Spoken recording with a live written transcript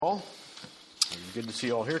All. Good to see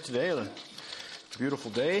you all here today on a beautiful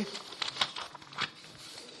day.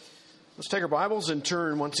 Let's take our Bibles and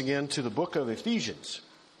turn once again to the book of Ephesians.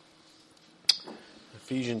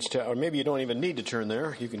 Or maybe you don't even need to turn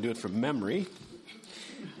there. You can do it from memory.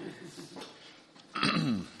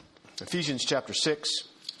 Ephesians chapter 6.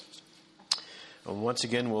 And once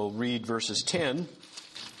again, we'll read verses 10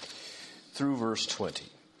 through verse 20.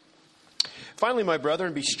 Finally, my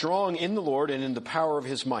brethren, be strong in the Lord and in the power of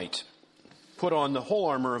his might. Put on the whole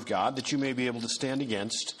armor of God, that you may be able to stand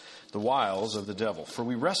against the wiles of the devil. For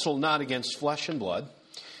we wrestle not against flesh and blood,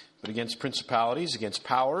 but against principalities, against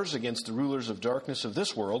powers, against the rulers of darkness of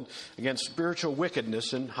this world, against spiritual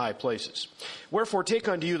wickedness in high places. Wherefore take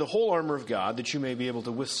unto you the whole armor of God, that you may be able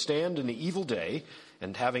to withstand in the evil day,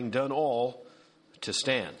 and having done all, to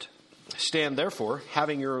stand. Stand therefore,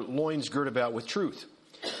 having your loins girt about with truth,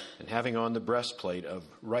 and having on the breastplate of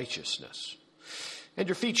righteousness, and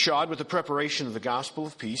your feet shod with the preparation of the gospel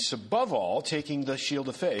of peace, above all, taking the shield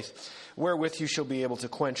of faith, wherewith you shall be able to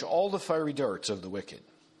quench all the fiery darts of the wicked.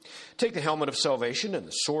 Take the helmet of salvation and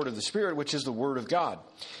the sword of the Spirit, which is the word of God,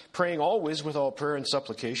 praying always with all prayer and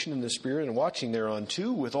supplication in the Spirit, and watching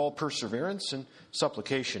thereunto with all perseverance and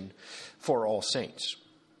supplication for all saints,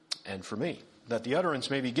 and for me, that the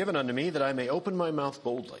utterance may be given unto me, that I may open my mouth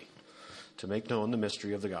boldly, to make known the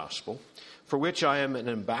mystery of the gospel, for which I am an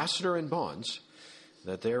ambassador in bonds,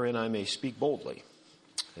 that therein I may speak boldly,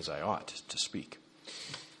 as I ought to speak.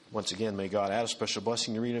 Once again, may God add a special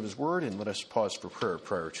blessing to the reading of his word, and let us pause for prayer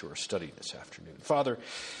prior to our study this afternoon. Father,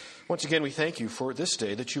 once again, we thank you for this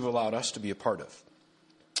day that you've allowed us to be a part of.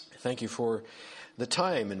 Thank you for the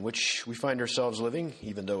time in which we find ourselves living,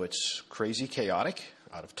 even though it's crazy, chaotic,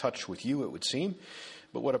 out of touch with you, it would seem.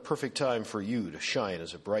 But what a perfect time for you to shine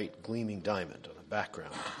as a bright, gleaming diamond on a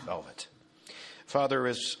background of velvet. Father,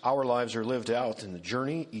 as our lives are lived out in the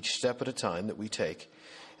journey, each step at a time that we take,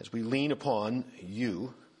 as we lean upon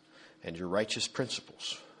you and your righteous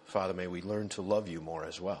principles, Father, may we learn to love you more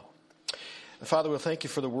as well. Father, we'll thank you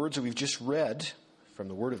for the words that we've just read from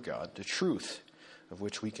the Word of God, the truth of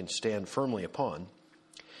which we can stand firmly upon.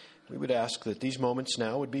 We would ask that these moments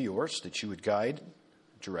now would be yours, that you would guide,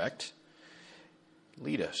 direct,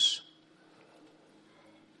 lead us,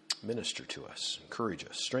 minister to us, encourage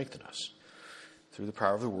us, strengthen us. Through the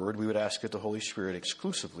power of the word, we would ask that the Holy Spirit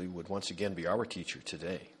exclusively would once again be our teacher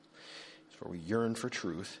today. For we yearn for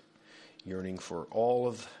truth, yearning for all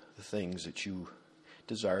of the things that you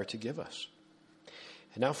desire to give us.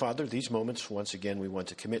 And now, Father, these moments, once again, we want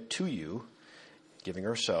to commit to you, giving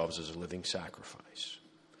ourselves as a living sacrifice.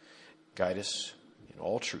 Guide us in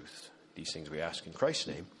all truth. These things we ask in Christ's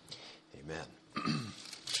name. Amen.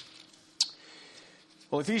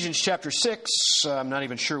 Well, Ephesians chapter 6, I'm not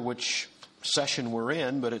even sure which session we're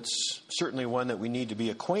in, but it's certainly one that we need to be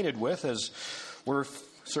acquainted with, as we're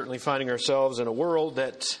certainly finding ourselves in a world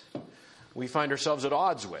that we find ourselves at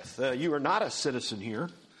odds with. You are not a citizen here.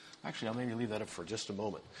 Actually, I'll maybe leave that up for just a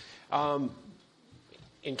moment.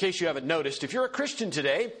 In case you haven't noticed, if you're a Christian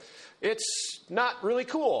today, it's not really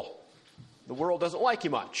cool. The world doesn't like you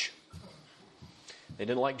much. They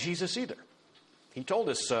didn't like Jesus either. He told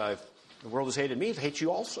us, the world has hated me, it hates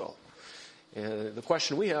you also. The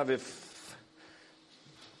question we have, if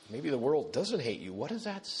maybe the world doesn't hate you, what does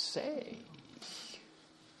that say?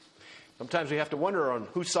 Sometimes we have to wonder on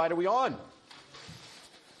whose side are we on?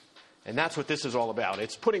 And that's what this is all about.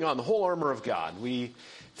 It's putting on the whole armor of God. We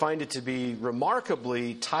find it to be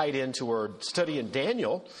remarkably tied into our study in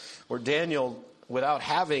Daniel, where Daniel, without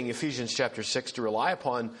having Ephesians chapter 6 to rely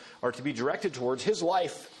upon or to be directed towards, his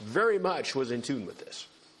life very much was in tune with this.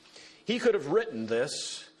 He could have written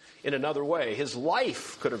this in another way. His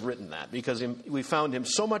life could have written that, because we found him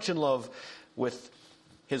so much in love with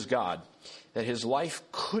his God that his life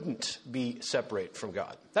couldn't be separate from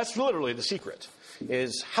God. That's literally the secret,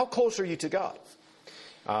 is how close are you to God?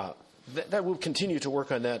 That we'll continue to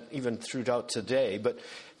work on that even throughout today. But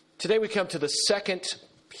today we come to the second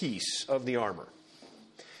piece of the armor.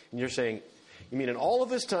 And you're saying, you mean in all of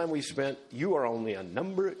this time we've spent, you are only on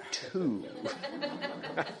number 2.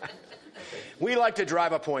 We like to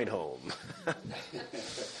drive a point home. At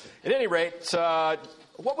any rate,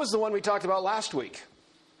 what was the one we talked about last week?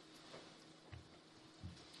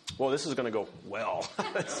 Well, this is going to go well.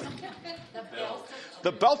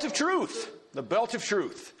 The belt of truth. The belt of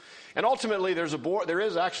truth. And ultimately, there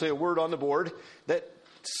is actually a word on the board that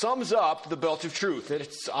sums up the belt of truth.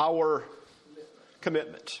 It's our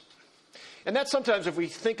commitment. And that sometimes, if we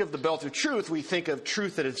think of the belt of truth, we think of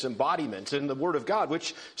truth and its embodiment in the Word of God,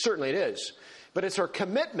 which certainly it is. But it's our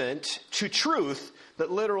commitment to truth that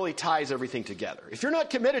literally ties everything together. If you're not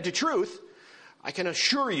committed to truth, I can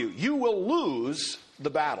assure you, you will lose the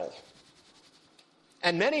battle.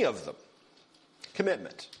 And many of them.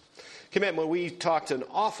 Commitment. Commitment, we talked an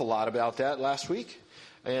awful lot about that last week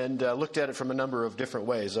and looked at it from a number of different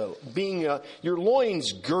ways. Being your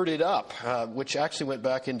loins girded up, which actually went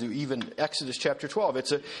back into even Exodus chapter 12.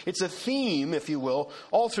 It's a theme, if you will,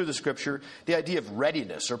 all through the Scripture, the idea of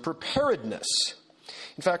readiness or preparedness.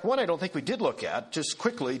 In fact, one I don't think we did look at, just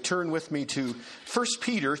quickly turn with me to 1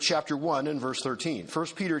 Peter chapter 1 and verse 13. 1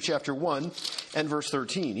 Peter chapter 1 and verse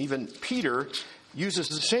 13. Even Peter uses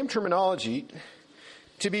the same terminology,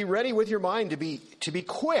 to be ready with your mind, to be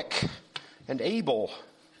quick and able,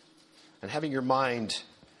 and having your mind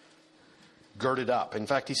girded up. In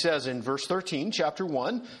fact, he says in verse 13, chapter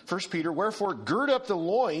 1, 1 Peter, wherefore gird up the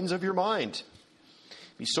loins of your mind.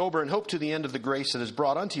 Be sober and hope to the end of the grace that is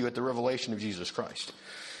brought unto you at the revelation of Jesus Christ.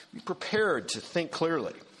 Be prepared to think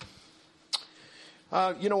clearly.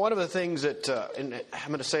 One of the things that, and I'm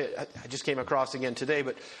going to say it, I just came across again today,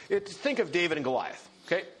 but think of David and Goliath,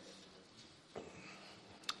 okay?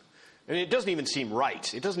 I mean, it doesn't even seem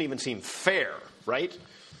right. It doesn't even seem fair, right?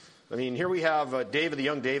 I mean, here we have David,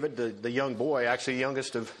 the young boy, actually the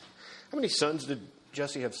youngest of, how many sons did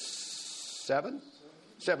Jesse have? 7?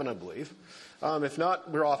 7, I believe. If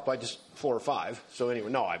not, we're off by just 4 or 5. So anyway,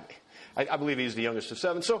 no, I believe he's the youngest of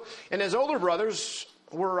 7. So, and his older brothers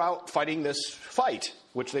were out fighting this fight,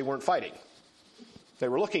 which they weren't fighting. They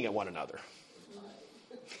were looking at one another.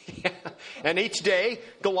 Yeah. And each day,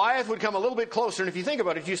 Goliath would come a little bit closer. And if you think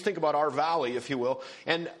about it, you just think about our valley, if you will.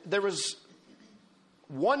 And there was,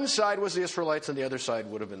 one side was the Israelites and the other side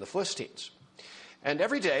would have been the Philistines. And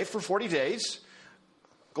every day, for 40 days,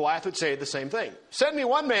 Goliath would say the same thing. Send me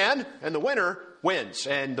one man, and the winner wins,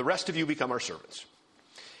 and the rest of you become our servants.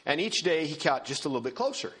 And each day, he got just a little bit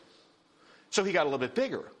closer. So he got a little bit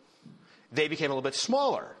bigger. They became a little bit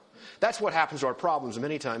smaller. That's what happens to our problems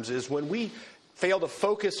many times, is when we fail to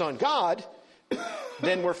focus on God,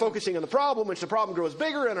 then we're focusing on the problem, which the problem grows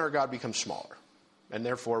bigger and our God becomes smaller. And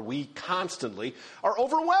therefore, we constantly are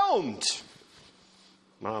overwhelmed.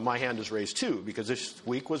 My hand is raised too, because this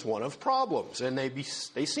week was one of problems, and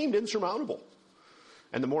they seemed insurmountable.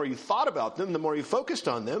 And the more you thought about them, the more you focused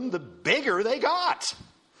on them, the bigger they got.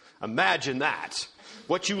 Imagine that.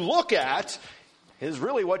 What you look at is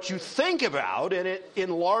really what you think about, and it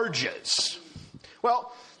enlarges.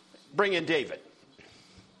 Well, bring in David.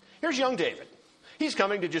 Here's young David. He's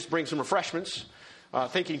coming to just bring some refreshments,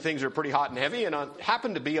 thinking things are pretty hot and heavy, and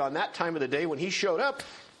happened to be on that time of the day when he showed up.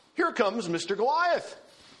 Here comes Mr. Goliath,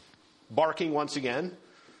 barking once again,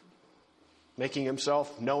 making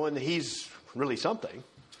himself known that he's really something,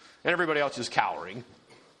 and everybody else is cowering.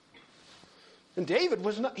 And David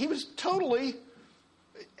was not, he was totally,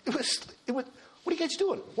 it was what are you guys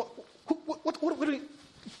doing? What are you,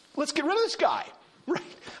 let's get rid of this guy. Right.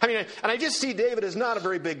 I mean, and I just see David as not a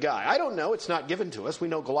very big guy. I don't know. It's not given to us. We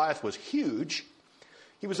know Goliath was huge.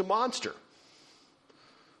 He was a monster.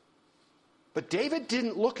 But David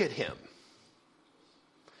didn't look at him.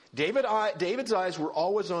 David's eyes were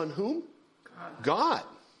always on whom? God.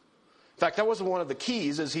 In fact, that was one of the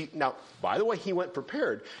keys. Now, by the way, he went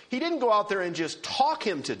prepared. He didn't go out there and just talk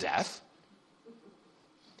him to death.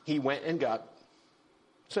 He went and got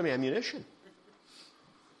some ammunition.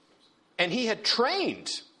 And he had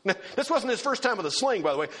trained. This wasn't his first time with a sling,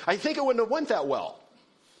 by the way. I think it wouldn't have went that well.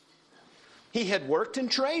 He had worked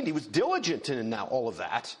and trained. He was diligent in all of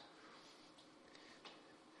that.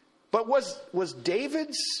 But was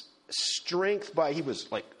David's strength he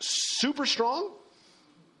was like super strong?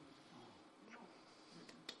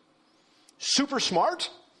 Super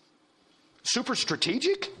smart? Super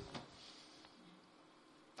strategic?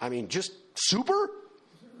 I mean, just super?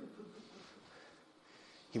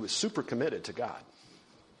 He was super committed to God.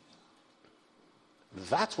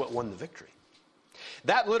 That's what won the victory.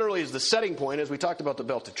 That literally is the setting point, as we talked about the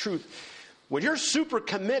belt of truth. When you're super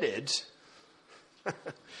committed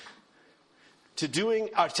to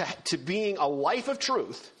being a life of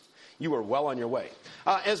truth, you are well on your way.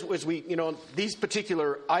 As we, these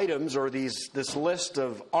particular items or this list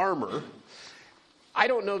of armor, I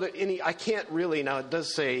don't know that I can't really, now it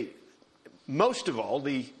does say, most of all,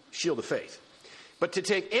 the shield of faith. But to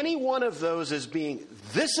take any one of those as being,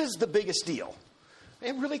 this is the biggest deal,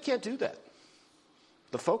 I really can't do that.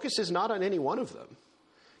 The focus is not on any one of them.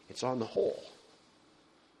 It's on the whole.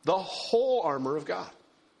 The whole armor of God.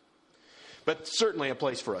 But certainly a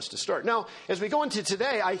place for us to start. Now, as we go into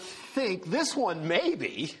today, I think this one may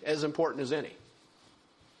be as important as any.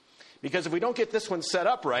 Because if we don't get this one set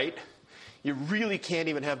up right, you really can't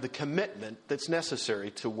even have the commitment that's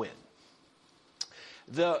necessary to win.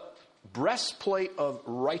 The breastplate of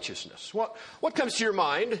righteousness. What comes to your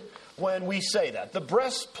mind when we say that? The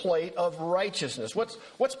breastplate of righteousness.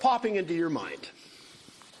 What's popping into your mind?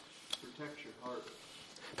 Protects your heart.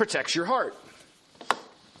 Protects your heart.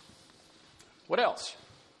 What else?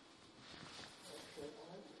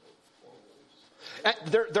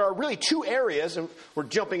 There are really two areas, and we're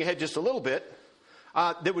jumping ahead just a little bit,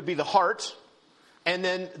 that would be the heart, and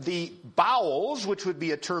then the bowels, which would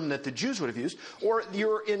be a term that the Jews would have used, or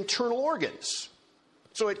your internal organs.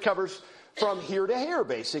 So it covers from here to here,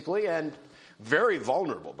 basically, and very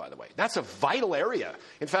vulnerable, by the way. That's a vital area.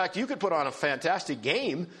 In fact, you could put on a fantastic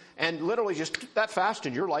game, and literally just that fast,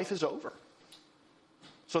 and your life is over.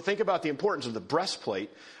 So think about the importance of the breastplate,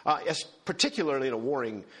 particularly in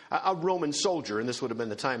a Roman soldier, and this would have been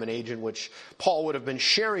the time and age in which Paul would have been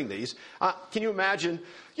sharing these. Can you imagine,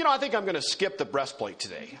 I think I'm going to skip the breastplate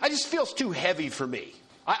today. It just feels too heavy for me.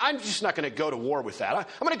 I'm just not going to go to war with that. I'm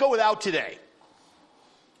going to go without today.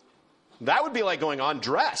 That would be like going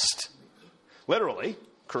undressed, literally,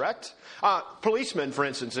 correct? Policemen, for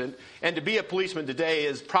instance, and to be a policeman today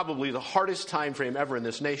is probably the hardest time frame ever in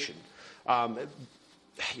this nation.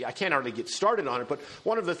 I can't hardly get started on it, but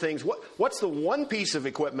one of the things, what's the one piece of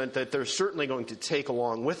equipment that they're certainly going to take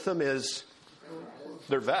along with them is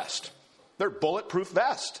their vest, their bulletproof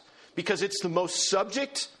vest, because it's the most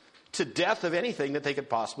subject to death of anything that they could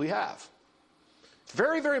possibly have.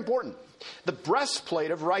 Very, very important. The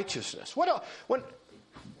breastplate of righteousness. What else?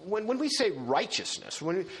 When we say righteousness,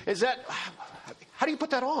 how do you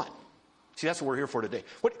put that on? See, that's what we're here for today.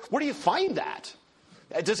 Where do you find that?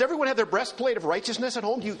 Does everyone have their breastplate of righteousness at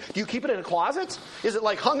home? Do you keep it in a closet? Is it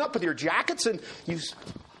like hung up with your jackets and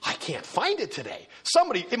I can't find it today.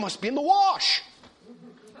 It must be in the wash.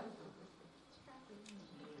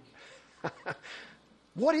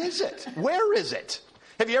 What is it? Where is it?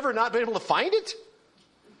 Have you ever not been able to find it?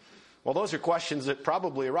 Well, those are questions that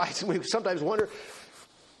probably arise. And we sometimes wonder,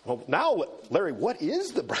 well, now, Larry, what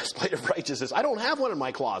is the breastplate of righteousness? I don't have one in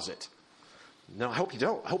my closet. No, I hope you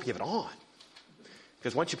don't. I hope you have it on.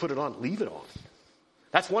 Because once you put it on, leave it on.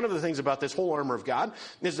 That's one of the things about this whole armor of God,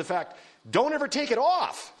 is the fact, don't ever take it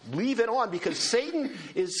off. Leave it on, because Satan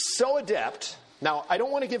is so adept. Now, I don't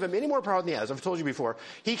want to give him any more power than he has. I've told you before.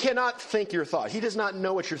 He cannot think your thought. He does not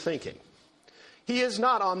know what you're thinking. He is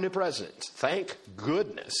not omnipresent. Thank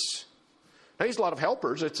goodness. Now, he's a lot of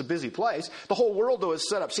helpers. It's a busy place. The whole world, though, is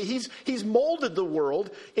set up. See, he's molded the world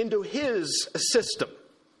into his system.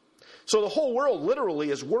 So the whole world literally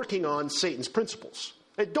is working on Satan's principles.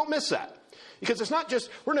 Don't miss that. Because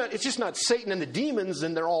it's just not Satan and the demons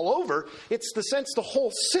and they're all over. It's the sense the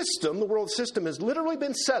whole system, the world system, has literally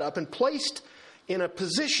been set up and placed in a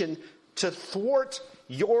position to thwart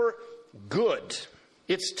your good.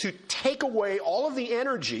 It's to take away all of the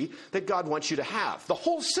energy that God wants you to have. The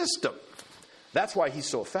whole system. That's why he's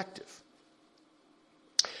so effective.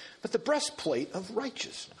 But the breastplate of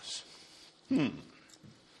righteousness.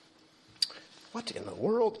 What in the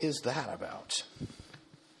world is that about?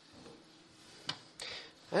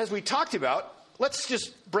 As we talked about, let's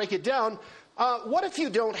just break it down. What if you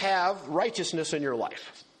don't have righteousness in your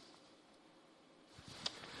life?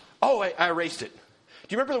 Oh, I erased it.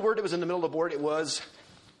 Do you remember the word that was in the middle of the board? It was...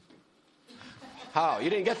 Oh, you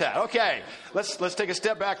didn't get that. Okay. Let's take a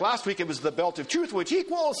step back. Last week it was the belt of truth, which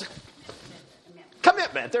equals...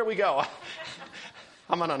 Commitment. There we go.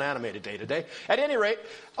 I'm on an animated day today. At any rate,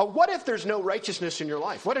 what if there's no righteousness in your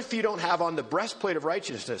life? What if you don't have on the breastplate of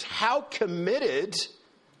righteousness? How committed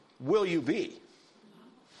will you be?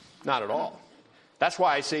 Not at all. That's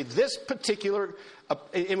why I say this particular,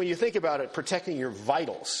 and when you think about it, protecting your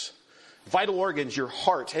vitals, vital organs, your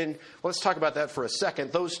heart. And let's talk about that for a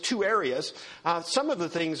second. Those two areas, some of the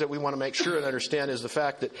things that we want to make sure and understand is the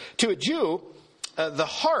fact that to a Jew, the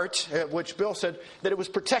heart, which Bill said, that it was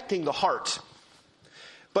protecting the heart.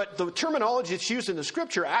 But the terminology that's used in the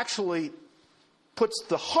scripture actually puts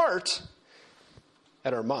the heart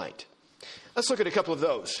at our mind. Let's look at a couple of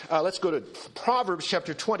those. Let's go to Proverbs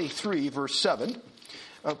chapter 23, verse 7.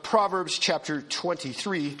 Proverbs chapter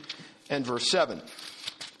 23 and verse 7.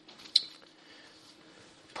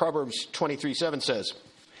 Proverbs 23, 7 says,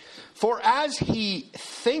 "For as he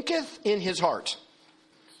thinketh in his heart,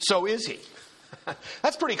 so is he."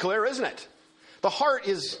 That's pretty clear, isn't it? The heart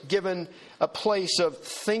is given a place of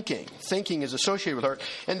thinking. Thinking is associated with heart.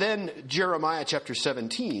 And then Jeremiah chapter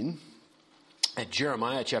 17. At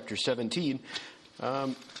Jeremiah chapter 17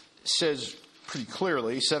 says pretty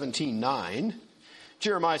clearly, 17:9.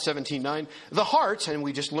 Jeremiah 17:9. The heart, and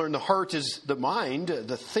we just learned the heart is the mind,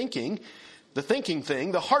 the thinking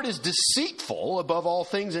thing. The heart is deceitful above all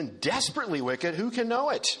things and desperately wicked. Who can know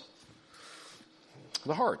it?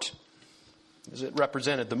 The heart. as it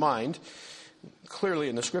represented the mind, clearly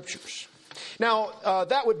in the Scriptures. Now,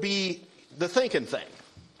 that would be the thinking thing.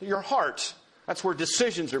 Your heart, that's where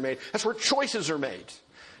decisions are made. That's where choices are made.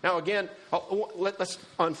 Now, again, let's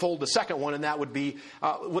unfold the second one, and that would be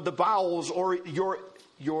with the bowels or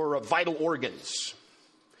your vital organs.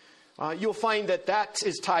 You'll find that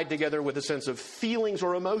is tied together with a sense of feelings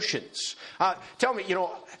or emotions. Tell me,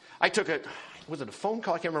 I took was it a phone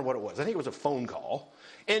call? I can't remember what it was. I think it was a phone call.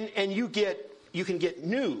 And you can get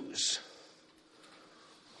news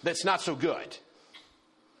that's not so good.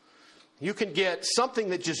 You can get something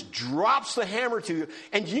that just drops the hammer to you.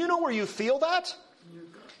 And you know where you feel that?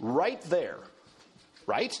 Right there.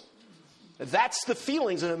 Right? That's the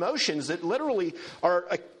feelings and emotions that literally are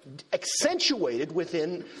accentuated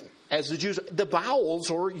within, as the Jews, the bowels,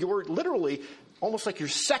 or your literally almost like your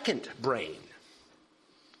second brain.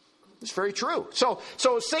 It's very true. So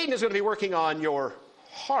Satan is going to be working on your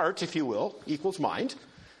heart, if you will, equals mind,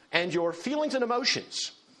 and your feelings and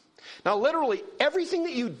emotions. Now, literally, everything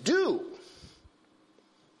that you do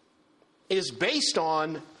is based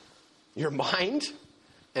on your mind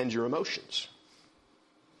and your emotions.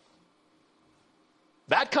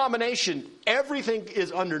 That combination, everything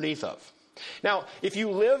is underneath of. Now, if you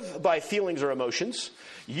live by feelings or emotions,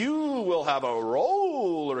 you will have a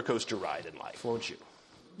roller coaster ride in life, won't you?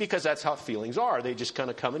 Because that's how feelings are. They just kind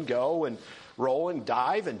of come and go and roll and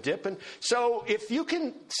dive and dip. And so if you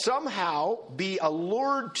can somehow be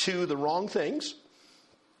allured to the wrong things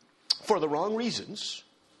for the wrong reasons,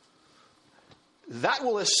 that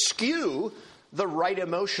will eschew the right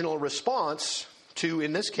emotional response to,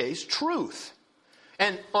 in this case, truth.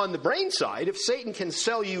 And on the brain side, if Satan can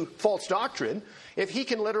sell you false doctrine, if he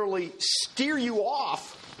can literally steer you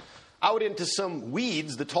off out into some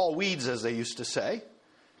weeds, the tall weeds as they used to say,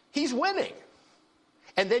 he's winning.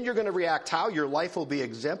 And then you're going to react how? Your life will be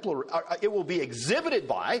exemplary. It will be exhibited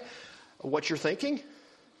by what you're thinking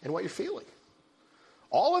and what you're feeling.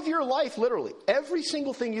 All of your life, literally, every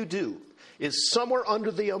single thing you do is somewhere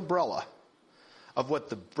under the umbrella of what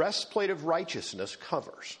the breastplate of righteousness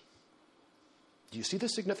covers. Do you see the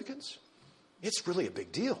significance? It's really a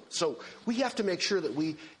big deal. So we have to make sure that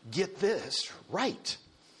we get this right.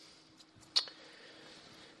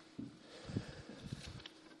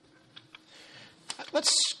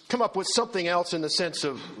 Let's come up with something else in the sense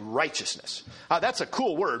of righteousness. That's a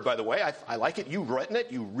cool word, by the way. I like it. You've written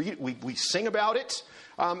it. You read it. We sing about it.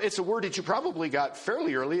 It's a word that you probably got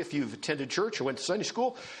fairly early if you've attended church or went to Sunday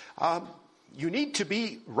school. You need to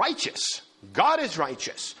be righteous. God is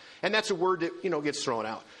righteous. And that's a word that, gets thrown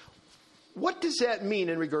out. What does that mean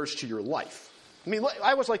in regards to your life? I mean,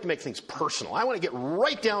 I always like to make things personal. I want to get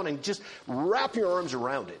right down and just wrap your arms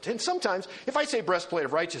around it. And sometimes, if I say breastplate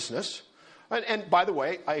of righteousness, and by the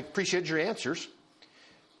way, I appreciate your answers,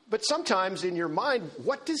 but sometimes in your mind,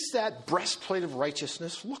 what does that breastplate of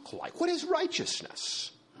righteousness look like? What is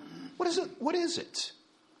righteousness? What is it? What is it?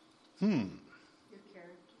 Your character.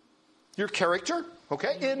 Your character?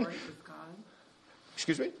 Okay. Being right with God.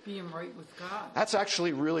 Excuse me? Being right with God. That's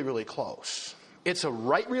actually really, really close. It's a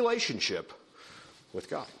right relationship with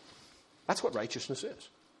God. That's what righteousness is.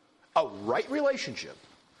 A right relationship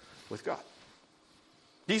with God.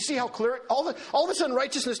 Do you see how clear it? All of a sudden,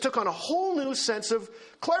 righteousness took on a whole new sense of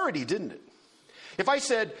clarity, didn't it? If I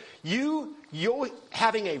said, you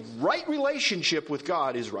having a right relationship with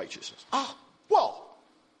God is righteousness. Well,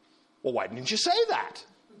 why didn't you say that?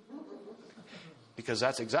 Because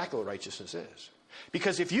that's exactly what righteousness is.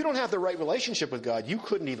 Because if you don't have the right relationship with God, you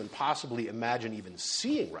couldn't even possibly imagine even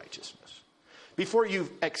seeing righteousness. Before you've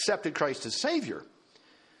accepted Christ as Savior,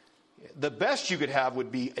 the best you could have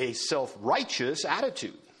would be a self-righteous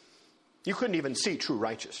attitude. You couldn't even see true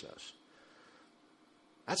righteousness.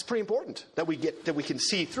 That's pretty important that we can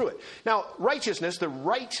see through it. Now, righteousness, the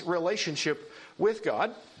right relationship with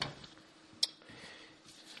God,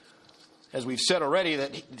 as we've said already,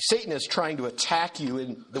 that Satan is trying to attack you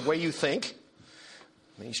in the way you think.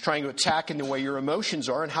 He's trying to attack in the way your emotions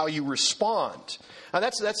are and how you respond. Now,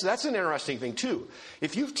 that's an interesting thing, too.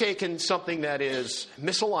 If you've taken something that is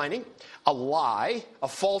misaligning, a lie, a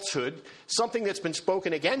falsehood, something that's been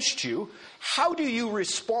spoken against you, how do you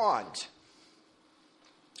respond?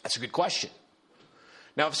 That's a good question.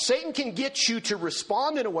 Now, if Satan can get you to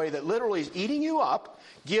respond in a way that literally is eating you up,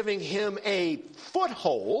 giving him a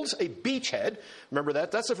foothold, a beachhead. Remember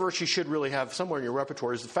that? That's a verse you should really have somewhere in your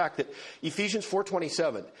repertoire, is the fact that Ephesians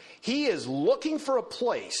 4:27, he is looking for a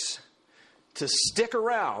place to stick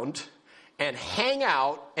around and hang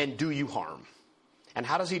out and do you harm. And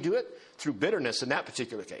how does he do it? Through bitterness in that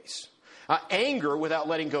particular case. Anger without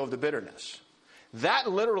letting go of the bitterness. that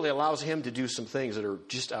literally allows him to do some things that are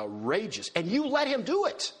just outrageous. And you let him do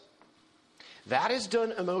it. That is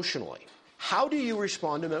done emotionally. How do you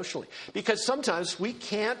respond emotionally? Because sometimes we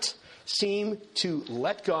can't seem to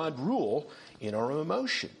let God rule in our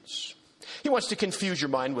emotions. He wants to confuse your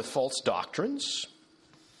mind with false doctrines.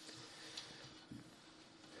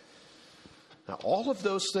 Now, all of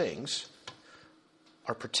those things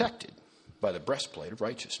are protected by the breastplate of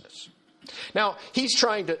righteousness. Now, he's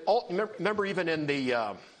trying to, remember even in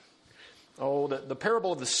the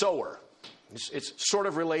parable of the sower. It's sort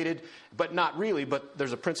of related, but not really, but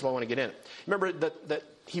there's a principle I want to get in it. Remember that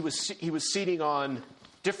he was seeding on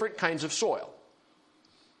different kinds of soil.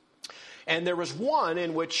 And there was one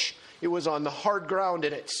in which it was on the hard ground,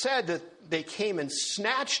 and it said that they came and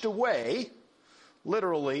snatched away,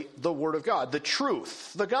 literally, the Word of God, the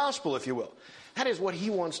truth, the gospel, if you will. That is what he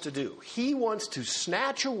wants to do. He wants to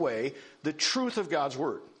snatch away the truth of God's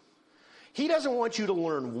Word. He doesn't want you to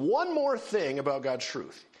learn one more thing about God's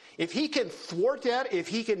truth. If he can thwart that, if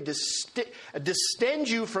he can distend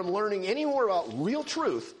you from learning any more about real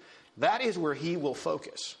truth, that is where he will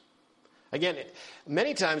focus. Again,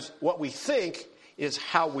 many times what we think is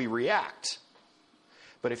how we react.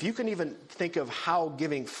 But if you can even think of how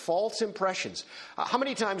giving false impressions, how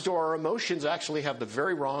many times do our emotions actually have the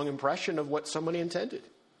very wrong impression of what somebody intended?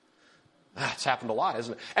 It's happened a lot,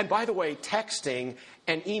 isn't it? And by the way, texting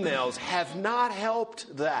and emails have not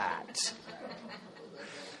helped that.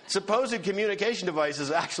 Supposed communication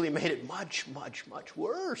devices actually made it much, much, much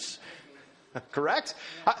worse. Correct?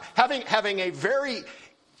 Having a very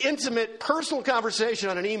intimate, personal conversation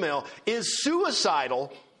on an email is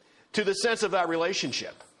suicidal to the sense of that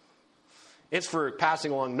relationship. It's for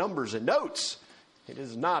passing along numbers and notes. It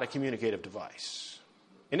is not a communicative device.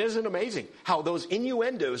 And isn't it amazing how those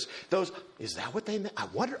innuendos, is that what they meant?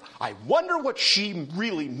 I wonder what she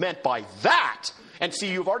really meant by that. And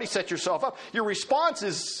see, you've already set yourself up. Your response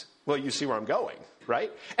is, well, you see where I'm going,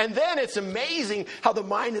 right? And then it's amazing how the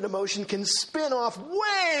mind and emotion can spin off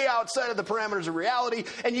way outside of the parameters of reality,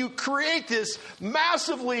 and you create this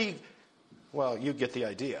massively, well, you get the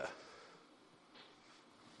idea.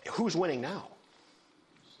 Who's winning now?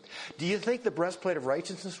 Do you think the breastplate of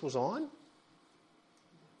righteousness was on?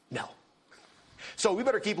 No. So we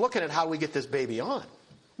better keep looking at how we get this baby on.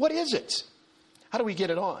 What is it? How do we get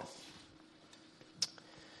it on?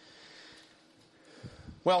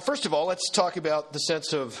 Well, first of all, let's talk about the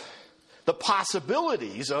sense of the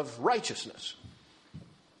possibilities of righteousness.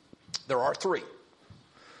 There are three.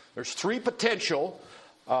 There's three potential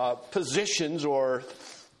positions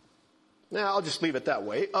I'll just leave it that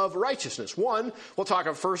way, of righteousness. One, we'll talk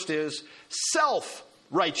about first is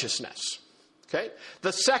self-righteousness. Okay?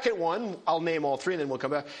 The second one, I'll name all three and then we'll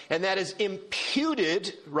come back, and that is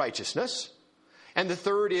imputed righteousness. And the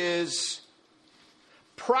third is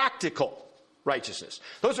practical righteousness.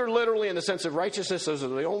 Those are literally, in the sense of righteousness, those are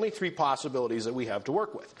the only three possibilities that we have to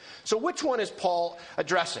work with. So which one is Paul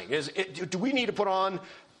addressing? Do we need to put on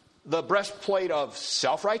the breastplate of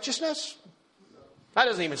self-righteousness? That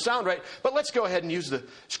doesn't even sound right. But let's go ahead and use the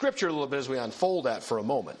scripture a little bit as we unfold that for a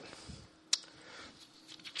moment.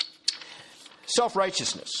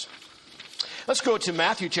 Self-righteousness. Let's go to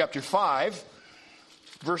Matthew chapter 5,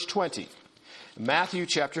 verse 20. Matthew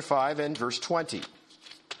chapter 5 and verse 20.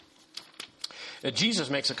 Jesus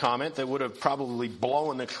makes a comment that would have probably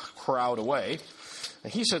blown the crowd away.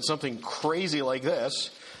 He said something crazy like this.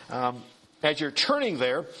 As you're turning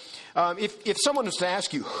there, if someone was to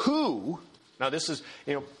ask you who, now this is,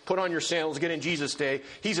 put on your sandals, get in Jesus' day.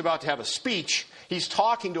 He's about to have a speech. He's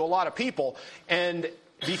talking to a lot of people. And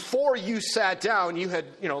before you sat down, you had,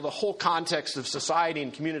 the whole context of society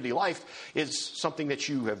and community life is something that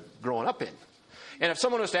you have grown up in. And if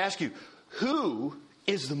someone was to ask you, who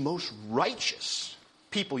is the most righteous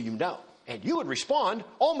people you know? And you would respond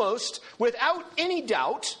almost without any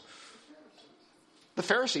doubt, the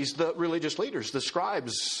Pharisees, the religious leaders, the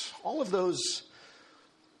scribes, all of those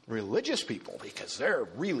religious people, because they're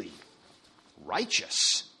really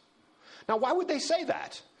righteous. Now, why would they say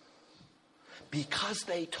that? Because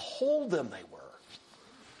they told them they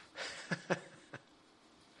were.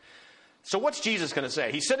 So what's Jesus going to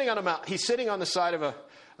say? He's sitting on a mount. He's sitting on the side of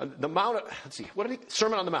the mount. Let's see.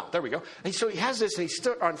 Sermon on the Mount. There we go. And so he has this, and he's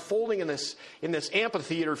unfolding in this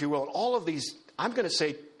amphitheater, if you will. And all of these, I'm going to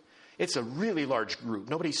say, it's a really large group.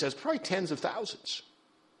 Nobody says, probably tens of thousands.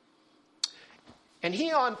 And he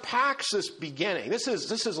unpacks this beginning. This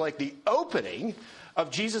is like the opening of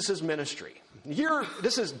Jesus' ministry.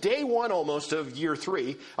 This is day one almost of year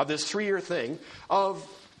 3 of this 3-year thing of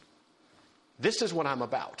this is what I'm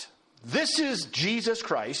about. this is Jesus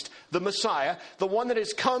Christ, the Messiah, the one that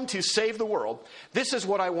has come to save the world. This is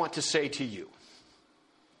what I want to say to you.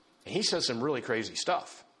 And he says some really crazy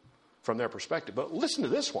stuff from their perspective. But listen to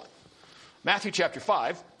this one. Matthew chapter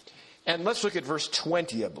 5. And let's look at verse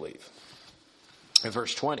 20, I believe. At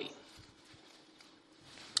verse 20.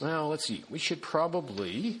 Well, let's see. We should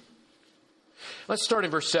probably... Let's start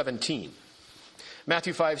in verse 17.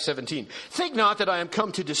 Matthew 5:17. Think not that I am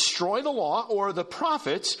come to destroy the law or the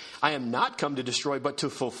prophets. I am not come to destroy, but to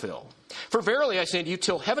fulfill. For verily I say unto you,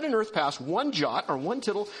 till heaven and earth pass, one jot or one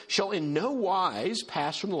tittle shall in no wise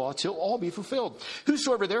pass from the law till all be fulfilled.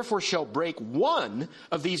 Whosoever therefore shall break one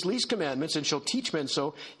of these least commandments and shall teach men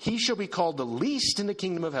so, he shall be called the least in the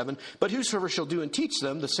kingdom of heaven. But whosoever shall do and teach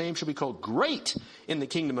them, the same shall be called great in the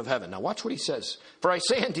kingdom of heaven. Now watch what he says. For I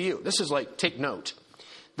say unto you, this is like, take note,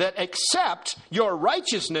 that except your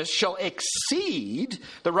righteousness shall exceed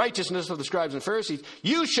the righteousness of the scribes and Pharisees,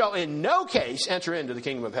 you shall in no case enter into the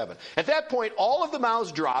kingdom of heaven. At that point, all of the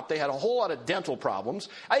mouths dropped. They had a whole lot of dental problems.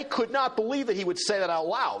 I could not believe that he would say that out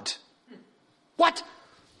loud. What?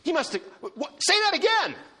 He must have... Say that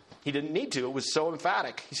again! He didn't need to. It was so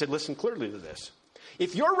emphatic. He said, listen clearly to this.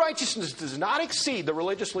 If your righteousness does not exceed the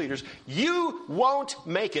religious leaders, you won't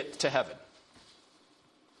make it to heaven.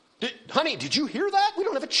 Honey, did you hear that? We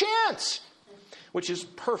don't have a chance. Which is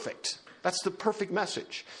perfect. That's the perfect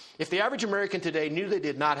message. If the average American today knew they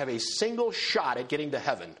did not have a single shot at getting to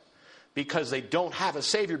heaven because they don't have a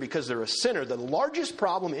Savior, because they're a sinner, the largest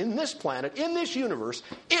problem in this planet, in this universe,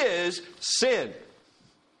 is sin.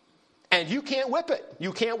 And you can't whip it.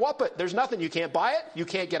 You can't whoop it. There's nothing. You can't buy it. You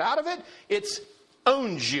can't get out of it. It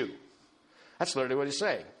owns you. That's literally what he's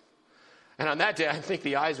saying. And on that day, I think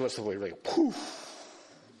the eyes must have been like, poof.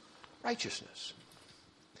 Righteousness.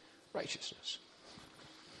 Righteousness.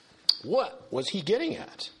 What was he getting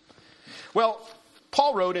at? Well,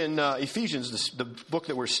 Paul wrote in Ephesians, the book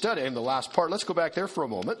that we're studying, the last part. Let's go back there for a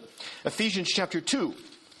moment. Ephesians chapter 2.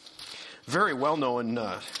 Very well-known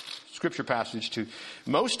scripture passage to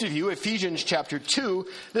most of you. Ephesians chapter 2.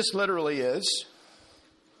 This literally is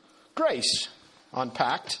grace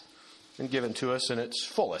unpacked and given to us in its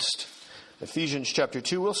fullest. Ephesians chapter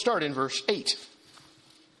 2. We'll start in verse 8.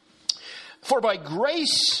 For by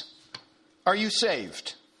grace are you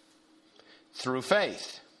saved, through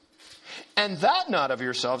faith. And that not of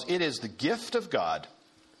yourselves, it is the gift of God,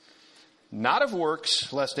 not of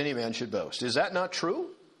works, lest any man should boast. Is that not true?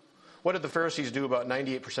 What did the Pharisees do about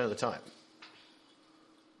 98% of the time?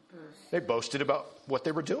 They boasted about what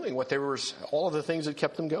they were doing, all of the things that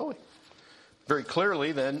kept them going. Very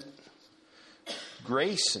clearly, then,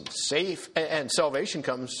 grace and salvation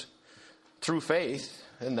comes through faith.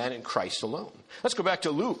 And then in Christ alone. Let's go back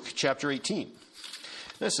to Luke chapter 18.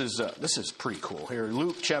 This is pretty cool here.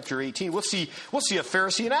 Luke chapter 18. We'll see a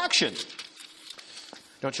Pharisee in action.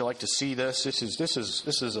 Don't you like to see this? This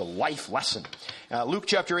is a life lesson. Luke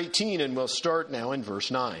chapter 18, and we'll start now in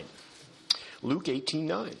verse 9. Luke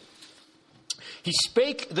 18:9. He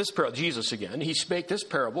spake this parable, Jesus again, he spake this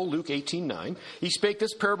parable, Luke 18:9. He spake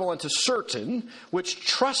this parable unto certain which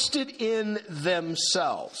trusted in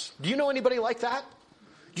themselves. Do you know anybody like that?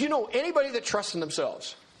 Do you know anybody that trusts in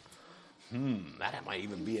themselves? That might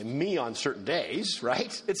even be me on certain days,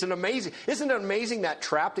 right? Isn't it amazing that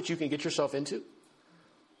trap that you can get yourself into?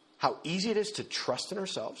 How easy it is to trust in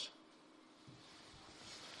ourselves.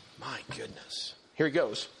 My goodness. Here he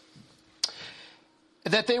goes.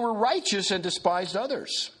 That they were righteous and despised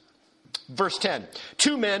others. Verse 10.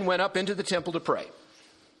 2 men went up into the temple to pray.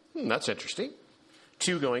 That's interesting.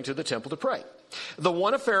 2 going to the temple to pray. The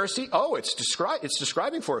one a Pharisee. It's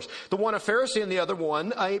describing for us. The one a Pharisee and the other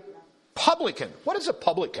one a publican. What is a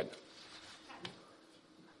publican?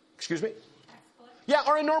 Excuse me? Yeah,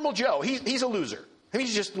 or a normal Joe. He's a loser.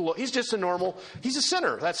 He's just a normal, he's a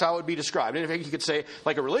sinner. That's how it would be described. And in fact, you could say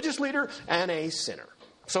like a religious leader and a sinner.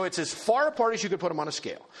 So it's as far apart as you could put them on a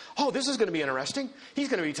scale. Oh, this is going to be interesting. He's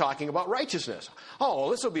going to be talking about righteousness. Oh, well,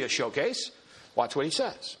 this will be a showcase. Watch what he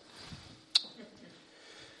says.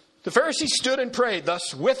 The Pharisee stood and prayed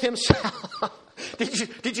thus with himself.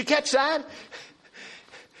 Did you catch that?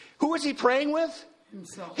 Who was he praying with?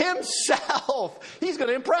 Himself. He's going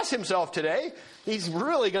to impress himself today. He's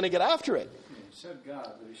really going to get after it. He said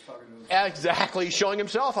God, but he's talking to himself. Exactly, showing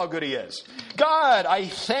himself how good he is. God, I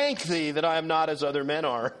thank thee that I am not as other men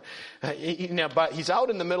are. But he's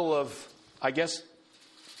out in the middle of, I guess,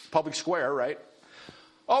 public square, right?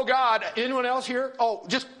 Oh, God, anyone else here?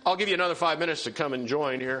 I'll give you another 5 minutes to come and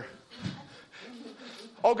join here.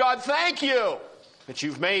 Oh, God, thank you that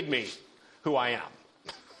you've made me who I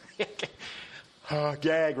am.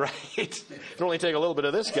 Gag, right? It'll only take a little bit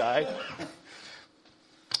of this guy.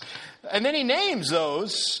 And then he names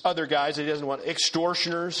those other guys that he doesn't want: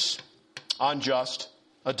 extortioners, unjust,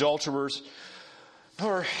 adulterers,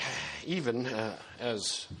 or even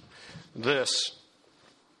as this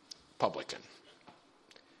publican.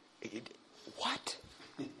 What?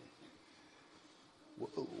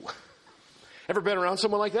 Whoa. Ever been around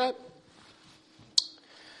someone like that?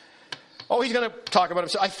 Oh, he's going to talk about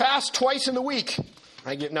himself. I fast twice in the week.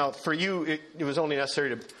 Now, for you, it was only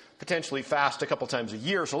necessary to potentially fast a couple times a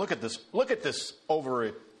year. So look at this. Look at this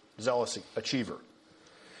overzealous achiever.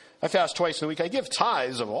 I fast twice in the week. I give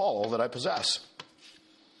tithes of all that I possess.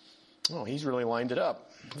 Oh, he's really lined it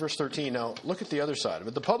up. Verse 13. Now, look at the other side of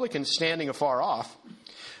it. The publican, standing afar off,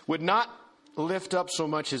 would not lift up so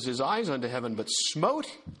much as his eyes unto heaven, but smote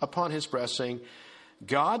upon his breast, saying,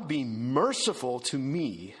 God be merciful to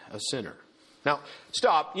me, a sinner. Now,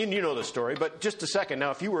 stop. You know the story, but just a second.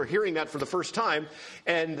 Now, if you were hearing that for the first time,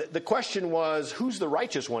 and the question was, who's the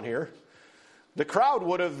righteous one here? The crowd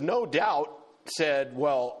would have no doubt said,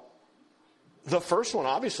 well, the first one,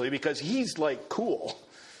 obviously, because he's like cool.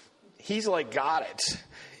 He's like got it.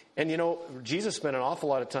 And you know, Jesus spent an awful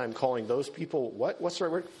lot of time calling those people, what's the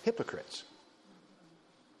right word? Hypocrites.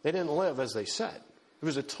 They didn't live as they said. It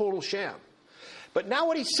was a total sham. But now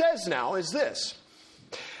what he says now is this.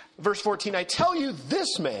 Verse 14, I tell you,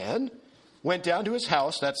 this man went down to his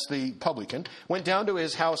house, that's the publican, went down to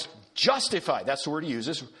his house justified, that's the word he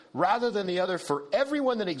uses, rather than the other. For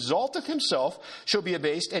everyone that exalteth himself shall be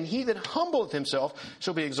abased, and he that humbleth himself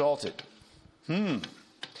shall be exalted.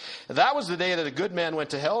 That was the day that a good man went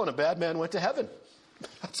to hell and a bad man went to heaven.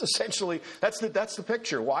 That's essentially, that's the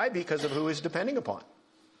picture. Why? Because of who he's depending upon.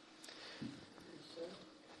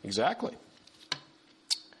 Exactly.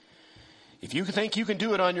 If you think you can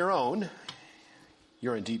do it on your own,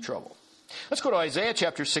 you're in deep trouble. Let's go to Isaiah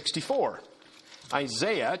chapter 64.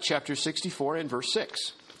 Isaiah chapter 64 and verse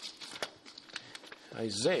 6.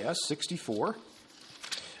 Isaiah 64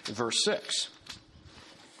 verse 6.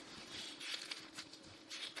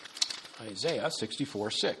 Isaiah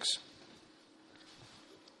 64, 6.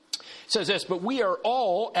 It says this, but we are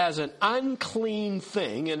all as an unclean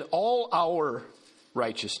thing, and all our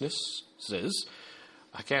righteousnesses,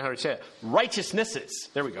 I can't hardly say it, righteousnesses,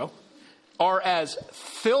 there we go, are as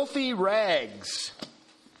filthy rags.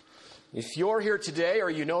 If you're here today or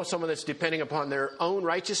you know someone that's depending upon their own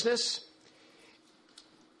righteousness,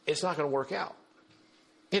 it's not going to work out.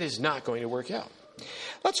 It is not going to work out.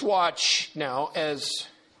 Let's watch now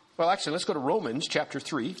let's go to Romans chapter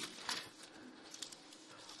 3.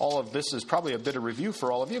 All of this is probably a bit of review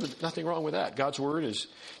for all of you, but nothing wrong with that. God's word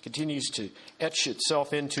continues to etch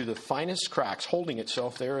itself into the finest cracks, holding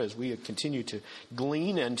itself there as we continue to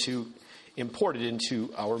glean and to import it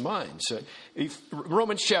into our minds.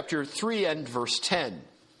 Romans chapter 3 and verse 10.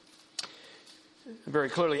 Very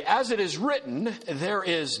clearly, as it is written, there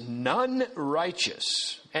is none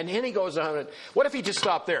righteous. And then he goes on, what if he just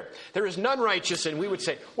stopped there? There is none righteous, and we would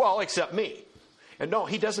say, well, except me. And no,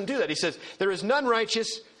 he doesn't do that. He says, there is none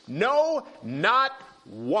righteous, no, not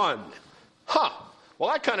one. Well,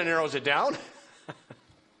 that kind of narrows it down.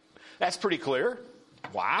 That's pretty clear.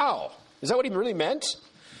 Wow. Is that what he really meant?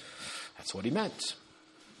 That's what he meant.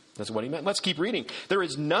 That's what he meant. Let's keep reading. There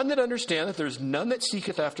is none that understandeth, there is none that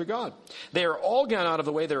seeketh after God. They are all gone out of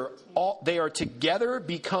the way. They are together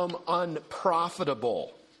become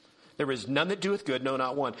unprofitable. There is none that doeth good, no,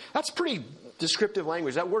 not one. That's pretty descriptive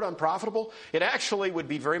language. That word unprofitable, it actually would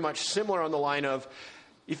be very much similar on the line of,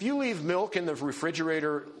 if you leave milk in the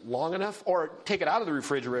refrigerator long enough, or take it out of the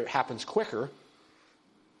refrigerator, it happens quicker,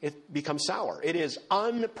 it becomes sour. It is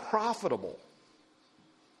unprofitable.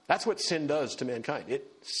 That's what sin does to mankind. It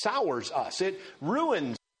sours us. It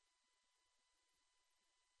ruins.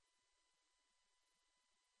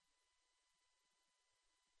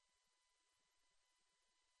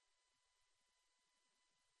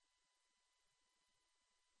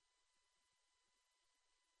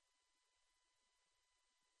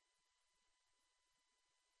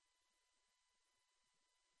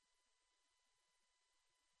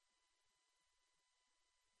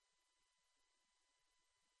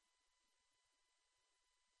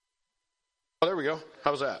 Oh, there we go.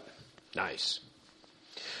 How's that? Nice.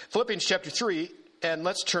 Philippians chapter 3, and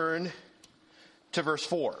let's turn to verse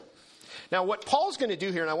 4. Now, what Paul's going to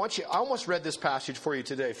do here, and I almost read this passage for you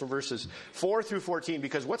today from verses 4 through 14,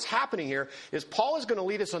 because what's happening here is Paul is going to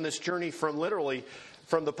lead us on this journey from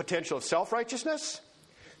the potential of self-righteousness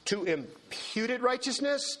to imputed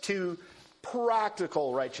righteousness to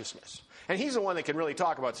practical righteousness. And he's the one that can really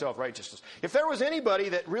talk about self-righteousness. If there was anybody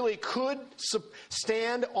that really could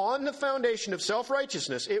stand on the foundation of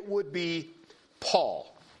self-righteousness, it would be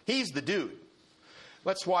Paul. He's the dude.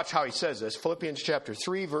 Let's watch how he says this. Philippians chapter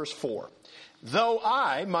 3, verse 4. Though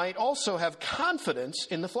I might also have confidence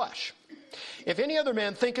in the flesh. If any other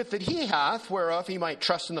man thinketh that he hath, whereof he might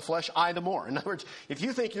trust in the flesh, I the more. In other words, if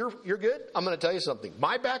you think you're good, I'm going to tell you something.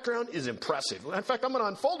 My background is impressive. In fact, I'm going to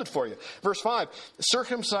unfold it for you. Verse 5,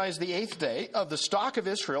 circumcised the 8th day, of the stock of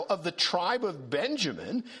Israel, of the tribe of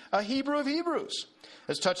Benjamin, a Hebrew of Hebrews.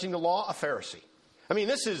 As touching the law, a Pharisee. I mean,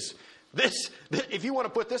 this, if you want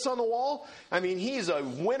to put this on the wall, I mean, he's a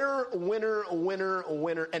winner.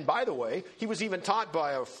 And by the way, he was even taught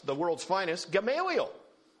by the world's finest, Gamaliel.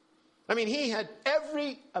 I mean, he had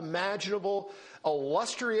every imaginable,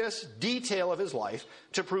 illustrious detail of his life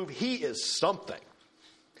to prove he is something.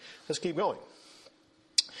 Let's keep going.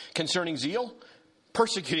 Concerning zeal,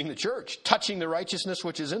 persecuting the church, touching the righteousness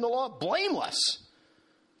which is in the law, blameless.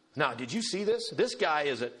 Now, did you see this? This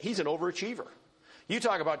guy he's an overachiever. You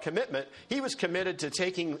talk about commitment. He was committed to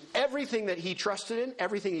taking everything that he trusted in,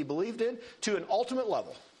 everything he believed in, to an ultimate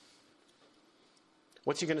level.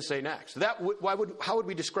 What's he going to say next? How would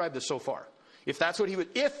we describe this so far? If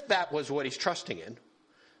that was what he's trusting in,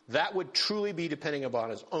 that would truly be depending upon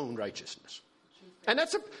his own righteousness. And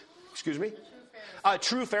that's a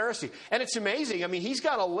true Pharisee. And it's amazing. I mean, he's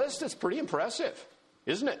got a list that's pretty impressive,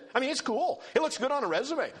 isn't it? I mean, it's cool. It looks good on a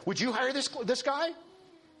resume. Would you hire this guy?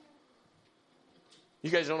 You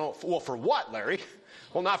guys don't know. Well, for what, Larry?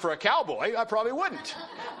 Well, not for a cowboy. I probably wouldn't.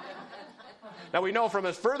 Now, we know from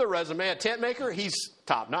his further resume, a tent maker, he's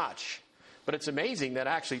top notch. But it's amazing that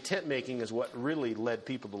actually tent making is what really led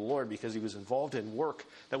people to the Lord, because he was involved in work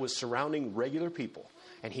that was surrounding regular people.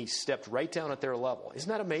 And he stepped right down at their level. Isn't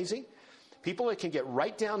that amazing? People that can get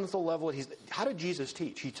right down at the level. How did Jesus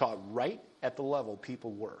teach? He taught right at the level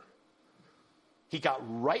people were. He got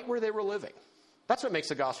right where they were living. That's what makes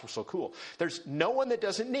the gospel so cool. There's no one that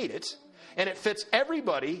doesn't need it, and it fits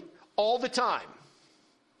everybody all the time.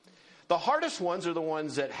 The hardest ones are the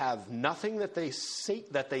ones that have nothing that they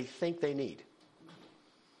think they need.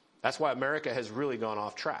 That's why America has really gone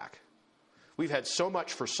off track. We've had so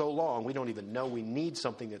much for so long, we don't even know we need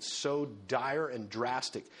something that's so dire and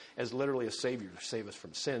drastic as literally a Savior to save us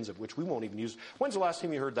from sins, of which we won't even use. When's the last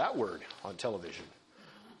time you heard that word on television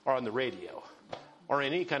or on the radio or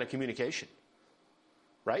in any kind of communication?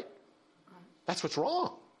 Right? That's what's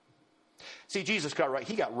wrong. See, Jesus got right.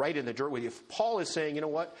 He got right in the dirt with you. If Paul is saying, you know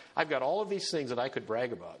what? I've got all of these things that I could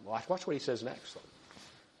brag about. Watch what he says next, though.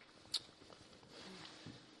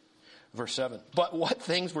 Verse 7. But what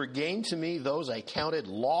things were gained to me, those I counted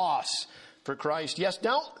loss for Christ. Yes,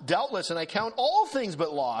 doubtless, and I count all things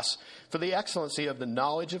but loss for the excellency of the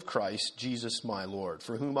knowledge of Christ, Jesus my Lord,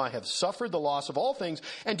 for whom I have suffered the loss of all things,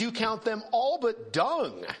 and do count them all but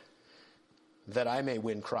dung, that I may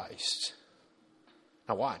win Christ.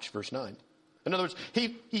 Now watch, verse 9. In other words,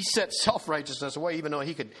 he set self-righteousness away, even though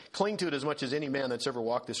he could cling to it as much as any man that's ever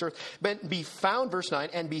walked this earth. But be found, verse 9,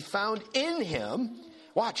 and be found in him,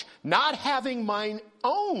 watch, not having mine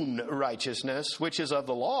own righteousness, which is of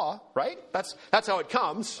the law, right? That's how it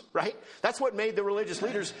comes, right? That's what made the religious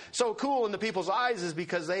leaders so cool in the people's eyes, is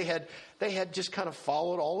because they had just kind of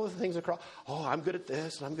followed all of the things across. Oh, I'm good at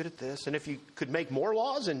this, and I'm good at this. And if you could make more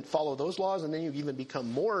laws and follow those laws, and then you even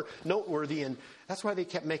become more noteworthy. And that's why they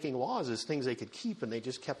kept making laws, as things they could keep, and they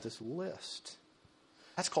just kept this list.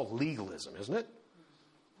 That's called legalism, isn't it?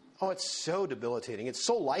 Oh, it's so debilitating. It's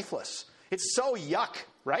so lifeless. It's so yuck,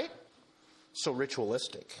 right? So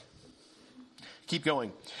ritualistic. Keep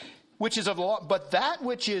going. Which is of the law, but that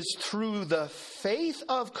which is through the faith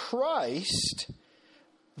of Christ,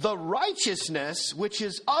 the righteousness which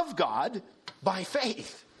is of God by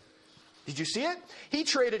faith. Did you see it? He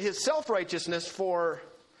traded his self-righteousness for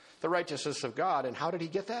the righteousness of God. And how did he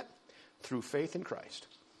get that? Through faith in Christ.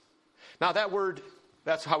 Now that word,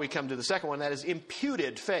 that's how we come to the second one. That is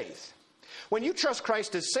imputed faith. When you trust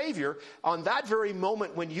Christ as Savior, on that very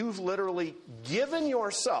moment when you've literally given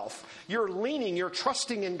yourself, you're leaning, you're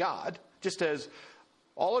trusting in God, just as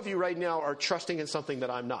all of you right now are trusting in something that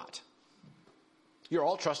I'm not. You're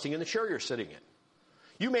all trusting in the chair you're sitting in.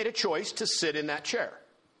 You made a choice to sit in that chair,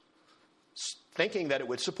 thinking that it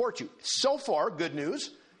would support you. So far, good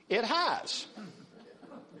news, it has.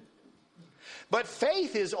 But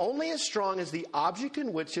faith is only as strong as the object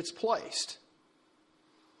in which it's placed.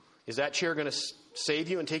 Is that chair going to save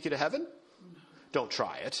you and take you to heaven? Don't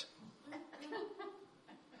try it.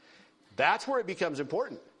 That's where it becomes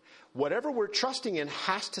important. Whatever we're trusting in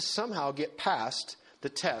has to somehow get past the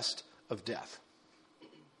test of death.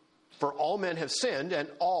 For all men have sinned and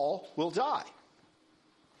all will die.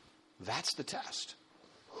 That's the test.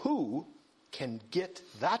 Who can get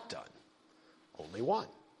that done? Only one.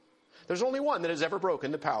 There's only one that has ever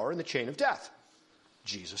broken the power and the chain of death.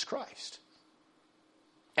 Jesus Christ.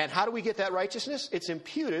 And how do we get that righteousness? It's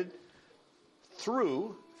imputed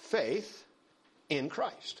through faith in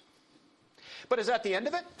Christ. But is that the end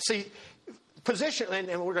of it? See, position, and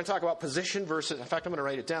we're going to talk about position versus, in fact, I'm going to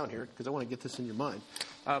write it down here because I want to get this in your mind.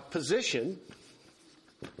 Position,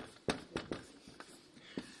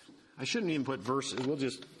 I shouldn't even put verses, we'll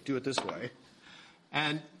just do it this way.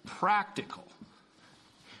 And practical.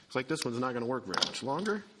 It's like this one's not going to work very much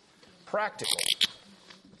longer. Practical.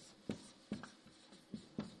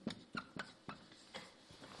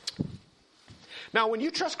 Now, when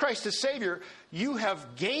you trust Christ as Savior, you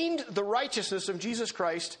have gained the righteousness of Jesus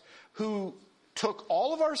Christ, who took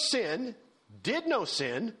all of our sin, did no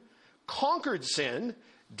sin, conquered sin,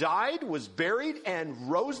 died, was buried,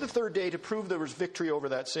 and rose the third day to prove there was victory over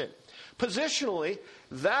that sin. Positionally,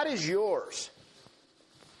 that is yours.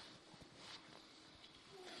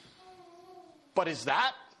 But is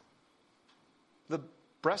that the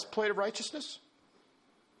breastplate of righteousness?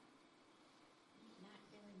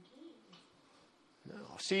 No.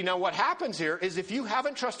 See, now what happens here is if you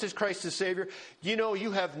haven't trusted Christ as Savior,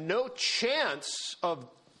 you have no chance of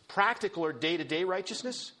practical or day-to-day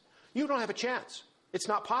righteousness. You don't have a chance. It's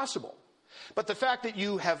not possible. But the fact that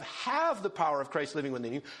you have the power of Christ living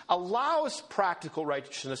within you allows practical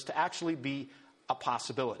righteousness to actually be a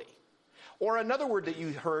possibility. Or another word that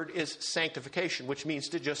you heard is sanctification, which means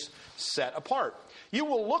to just set apart. You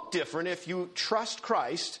will look different if you trust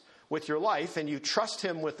Christ with your life and you trust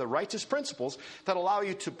Him with the righteous principles that allow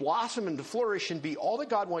you to blossom and to flourish and be all that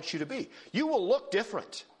God wants you to be. You will look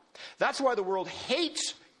different. That's why the world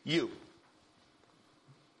hates you.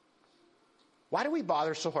 Why do we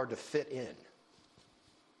bother so hard to fit in?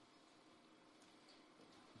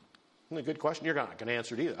 Isn't a good question? You're not going to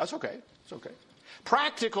answer it either. That's okay. It's okay.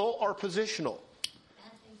 Practical or positional?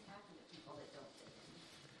 Bad things happen to people that don't fit in.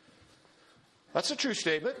 That's a true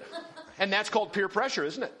statement. And that's called peer pressure,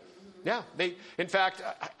 isn't it? Yeah. In fact,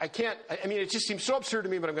 it just seems so absurd to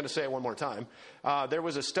me, but I'm going to say it one more time. There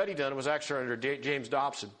was a study done. It was actually under James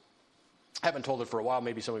Dobson. I haven't told it for a while.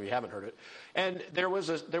 Maybe some of you haven't heard it. And it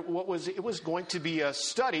was going to be a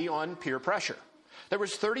study on peer pressure. There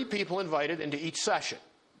was 30 people invited into each session.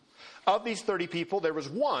 Of these 30 people, there was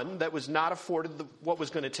one that was not afforded what was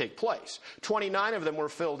going to take place. 29 of them were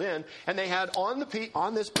filled in, and they had on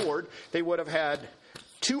this board, they would have had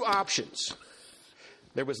two options.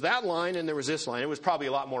 There was that line and there was this line. It was probably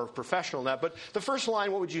a lot more professional than that. But the first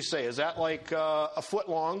line, what would you say? Is that like a foot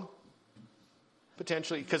long?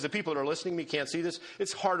 Potentially, because the people that are listening to me can't see this.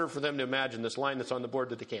 It's harder for them to imagine this line that's on the board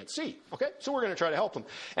that they can't see. Okay? So we're going to try to help them.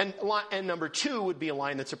 And number two would be a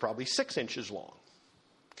line that's probably 6 inches long.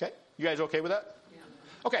 Okay? You guys okay with that? Yeah.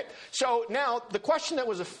 Okay. So now the question that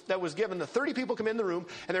was given, the 30 people come in the room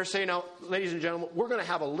and they're saying, now, ladies and gentlemen, we're going to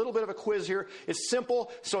have a little bit of a quiz here. It's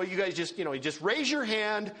simple. So you guys just raise your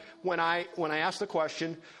hand when I ask the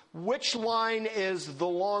question, which line is the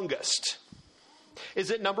longest?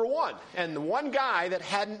 Is it number one? And the one guy that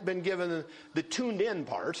hadn't been given the tuned in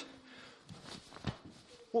part,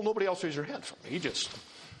 well, nobody else raised their hand for me.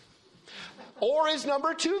 Or is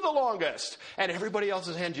number two the longest? And everybody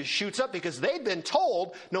else's hand just shoots up because they've been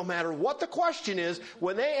told no matter what the question is,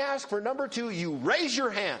 when they ask for number two, you raise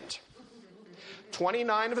your hand.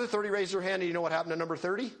 29 of the 30 raised their hand, and you know what happened to number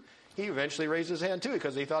 30? He eventually raised his hand too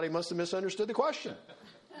because he thought he must have misunderstood the question.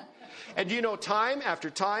 And time after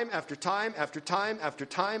time after time after time after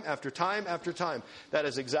time after time after time, that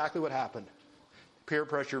is exactly what happened. Peer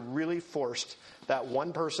pressure really forced that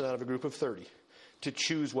one person out of a group of 30 to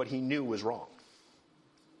choose what he knew was wrong.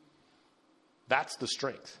 That's the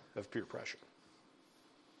strength of peer pressure.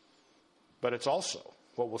 But it's also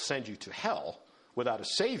what will send you to hell without a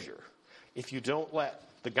Savior if you don't let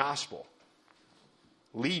the gospel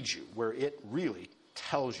lead you where it really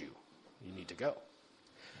tells you you need to go.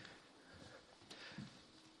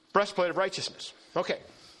 Breastplate of righteousness. Okay,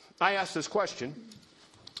 I asked this question.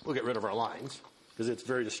 We'll get rid of our lines because it's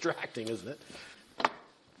very distracting, isn't it?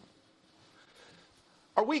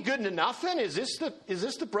 Are we good enough then? Is this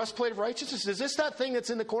the breastplate of righteousness? Is this that thing that's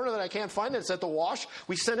in the corner that I can't find that's at the wash?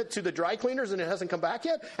 We sent it to the dry cleaners and it hasn't come back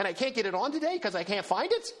yet? And I can't get it on today because I can't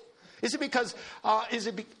find it? Is it because, I'm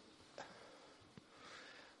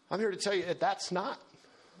here to tell you that that's not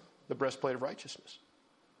the breastplate of righteousness.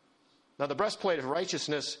 Now, the breastplate of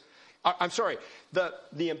righteousness,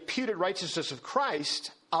 the imputed righteousness of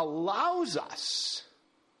Christ allows us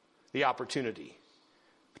the opportunity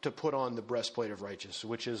to put on the breastplate of righteousness,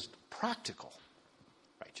 which is practical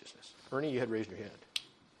righteousness. Ernie, you had raised your hand.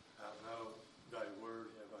 How thy word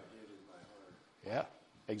have I hid in my heart.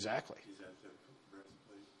 Yeah, exactly. Is that the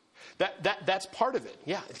breastplate? That's part of it,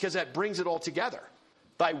 yeah, because that brings it all together.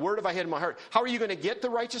 Thy word have I hid in my heart. How are you going to get the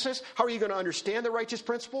righteousness? How are you going to understand the righteous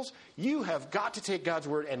principles? You have got to take God's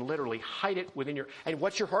word and literally hide it within your... And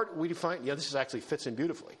what's your heart? We define... Yeah, this actually fits in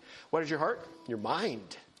beautifully. What is your heart? Your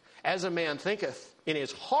mind. As a man thinketh in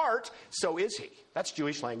his heart, so is he. That's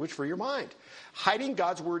Jewish language for your mind. Hiding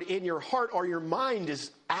God's word in your heart or your mind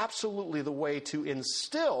is absolutely the way to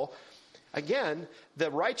instill, again,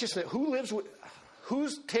 the righteousness.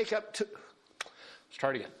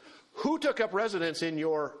 Who took up residence in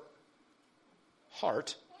your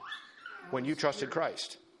heart when you trusted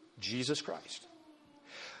Christ? Jesus Christ.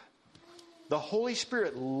 The Holy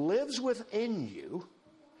Spirit lives within you,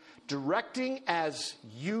 directing as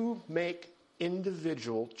you make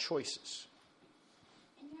individual choices.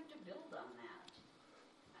 And you have to build on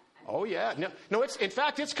that. Oh yeah, no. It's in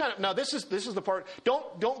fact, it's kind of now. This is the part.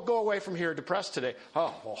 Don't go away from here depressed today.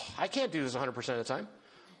 Oh, well, I can't do this 100% of the time.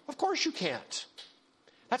 Of course you can't.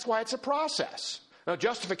 That's why it's a process. Now,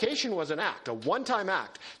 justification was an act, a one-time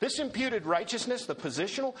act. This imputed righteousness, the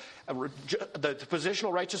positional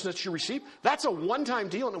righteousness you receive, that's a one-time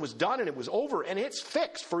deal, and it was done, and it was over, and it's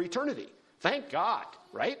fixed for eternity. Thank God,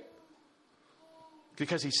 right?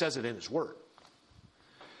 Because he says it in his word.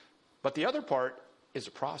 But the other part is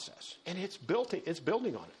a process, and it's building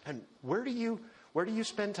on it. And where do you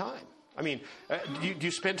spend time? I mean, do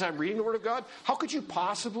you spend time reading the Word of God? How could you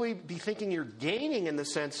possibly be thinking you're gaining in the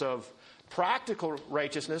sense of practical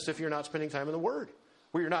righteousness if you're not spending time in the Word?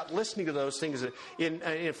 Where you're not listening to those things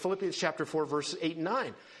in Philippians chapter 4, verses 8 and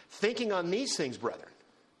 9. Thinking on these things, brethren.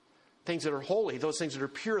 Things that are holy, those things that are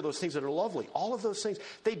pure, those things that are lovely. All of those things,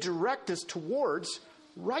 they direct us towards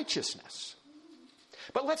righteousness.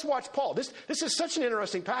 But let's watch Paul. This is such an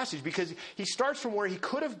interesting passage because he starts from where he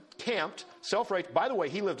could have camped self-righteousness. By the way,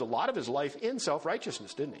 he lived a lot of his life in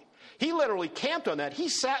self-righteousness, didn't he? He literally camped on that. He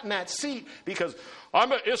sat in that seat because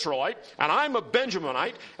I'm an Israelite, and I'm a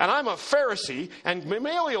Benjaminite, and I'm a Pharisee, and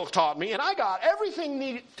Gamaliel taught me, and I got everything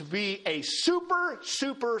needed to be a super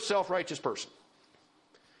self-righteous person.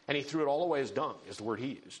 And he threw it all away as dung, is the word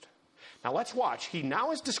he used. Now let's watch. He now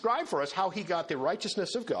has described for us how he got the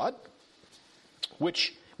righteousness of God,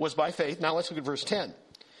 which was by faith. Now let's look at verse 10.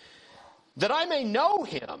 That I may know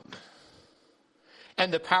him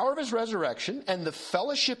and the power of his resurrection and the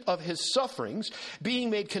fellowship of his sufferings,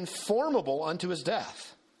 being made conformable unto his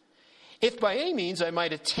death. If by any means I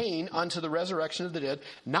might attain unto the resurrection of the dead,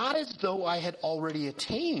 not as though I had already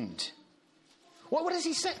attained. What does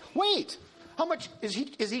he say? Wait, how much is he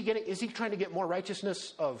getting? Is he trying to get more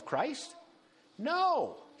righteousness of Christ?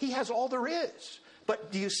 No, he has all there is.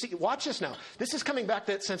 But do you see, watch this now. This is coming back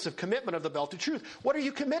to that sense of commitment of the belt of truth. What are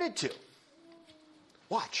you committed to?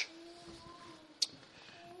 Watch.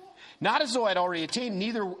 Not as though I'd already attained,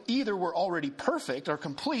 either were already perfect or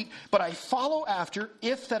complete, but I follow after,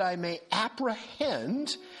 if that I may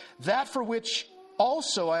apprehend that for which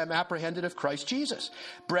also I am apprehended of Christ Jesus.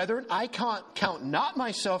 Brethren, I count not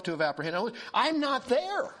myself to have apprehended. I'm not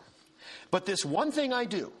there. But this one thing I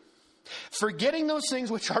do, forgetting those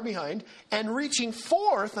things which are behind and reaching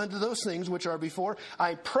forth unto those things which are before,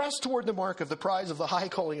 I press toward the mark of the prize of the high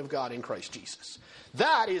calling of God in Christ Jesus.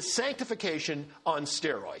 That is sanctification on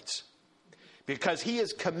steroids. Because he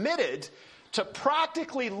is committed to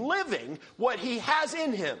practically living what he has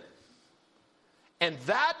in him. And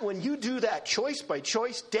that, when you do that choice by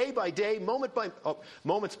choice, day by day,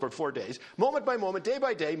 moments before days, moment by moment, day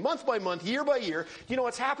by day, month by month, year by year, you know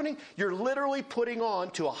what's happening? You're literally putting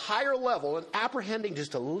on to a higher level and apprehending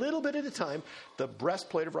just a little bit at a time the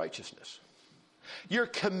breastplate of righteousness. You're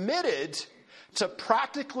committed to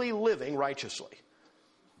practically living righteously.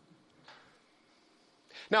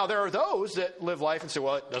 Now, there are those that live life and say,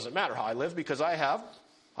 well, it doesn't matter how I live because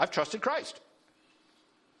I've trusted Christ.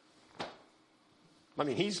 I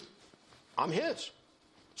mean, I'm his.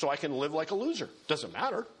 So I can live like a loser. Doesn't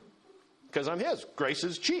matter because I'm his. Grace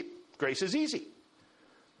is cheap. Grace is easy.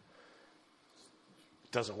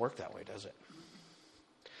 It doesn't work that way, does it?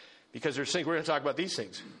 Because there's things, we're going to talk about these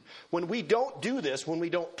things. When we don't do this, when we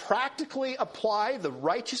don't practically apply the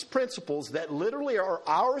righteous principles that literally are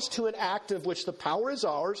ours to an act of which the power is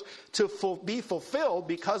ours to be fulfilled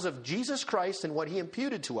because of Jesus Christ and what he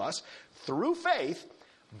imputed to us through faith,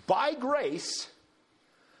 by grace,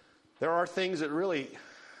 there are things that really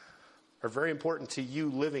are very important to you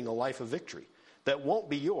living a life of victory that won't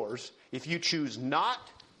be yours if you choose not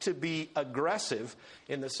to be aggressive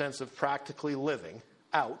in the sense of practically living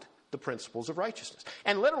out the principles of righteousness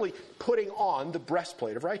and literally putting on the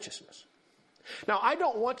breastplate of righteousness. Now, I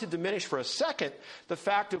don't want to diminish for a second the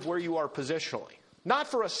fact of where you are positionally. Not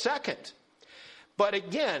for a second. But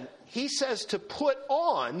again, he says to put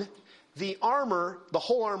on the armor, the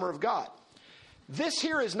whole armor of God. This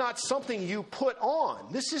here is not something you put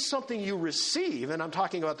on. This is something you receive. And I'm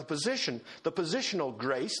talking about the positional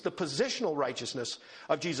grace, the positional righteousness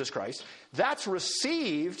of Jesus Christ. That's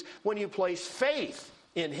received when you place faith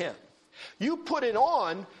in him. You put it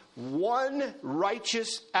on one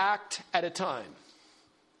righteous act at a time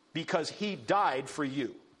because he died for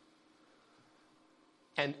you.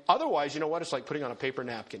 And otherwise, you know what? It's like putting on a paper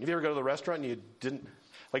napkin. Have you ever go to the restaurant and you didn't,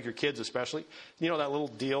 like your kids especially, you know that little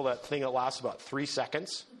deal, that thing that lasts about 3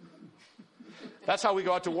 seconds? That's how we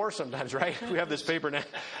go out to war sometimes, right? We have this paper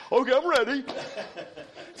napkin. Okay, I'm ready.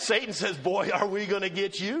 Satan says, boy, are we going to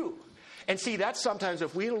get you. And see, that's sometimes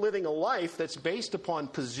if we're living a life that's based upon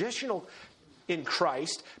positional in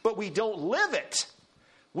Christ, but we don't live it,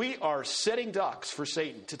 we are setting ducks for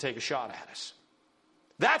Satan to take a shot at us.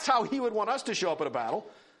 That's how he would want us to show up at a battle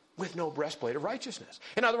with no breastplate of righteousness.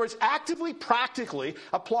 In other words, actively, practically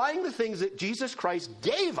applying the things that Jesus Christ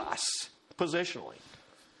gave us positionally.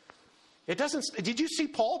 It doesn't. Did you see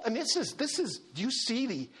Paul? I mean, this is. Do you see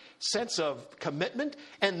the sense of commitment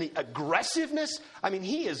and the aggressiveness? I mean,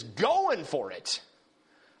 he is going for it.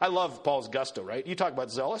 I love Paul's gusto, right? You talk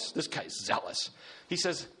about zealous. This guy's zealous. He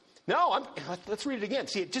says, no, let's read it again.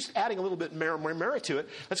 See, just adding a little bit more merit to it.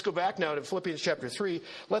 Let's go back now to Philippians chapter 3.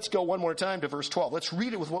 Let's go one more time to verse 12. Let's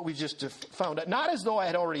read it with what we just found out. Not as though I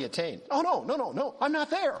had already attained. Oh, no. I'm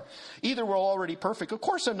not there. Either we're already perfect. Of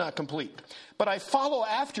course I'm not complete. But I follow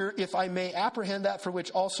after if I may apprehend that for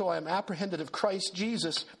which also I am apprehended of Christ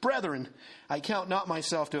Jesus. Brethren, I count not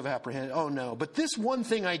myself to have apprehended. Oh, no. But this one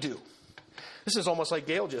thing I do. This is almost like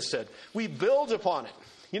Gail just said. We build upon it.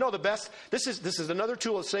 You know the best, this is another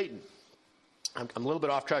tool of Satan. I'm a little bit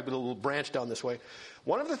off track, but a little branch down this way.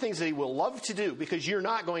 One of the things that he will love to do, because you're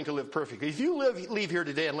not going to live perfectly. If you leave here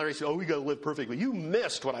today and Larry says, we got to live perfectly, you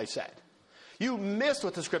missed what I said. You missed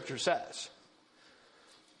what the scripture says.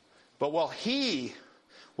 But what he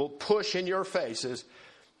will push in your face is,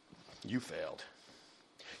 you failed.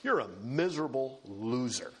 You're a miserable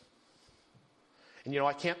loser. And you know,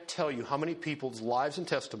 I can't tell you how many people's lives and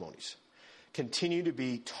testimonies continue to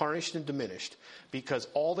be tarnished and diminished because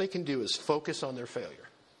all they can do is focus on their failure.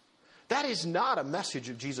 That is not a message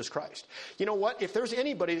of Jesus Christ. You know what? If there's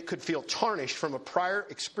anybody that could feel tarnished from a prior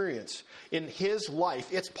experience in his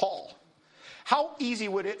life, it's Paul. How easy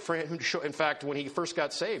would it for him to show? In fact, when he first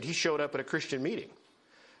got saved, he showed up at a Christian meeting.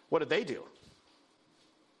 What did they do?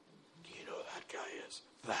 Do you know who that guy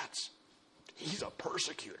is? He's a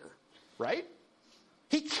persecutor, right?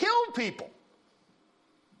 He killed people.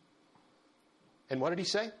 And what did he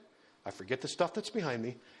say? I forget the stuff that's behind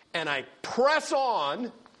me, and I press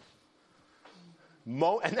on.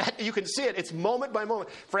 And that, you can see it. It's moment by moment.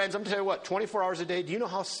 Friends, I'm going to tell you what, 24 hours a day, do you know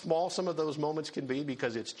how small some of those moments can be?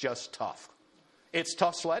 Because it's just tough. It's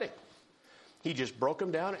tough sledding. He just broke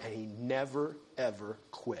them down, and he never, ever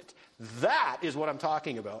quit. That is what I'm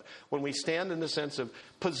talking about when we stand in the sense of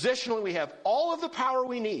positionally we have all of the power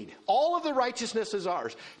we need. All of the righteousness is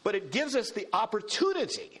ours. But it gives us the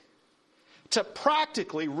opportunity to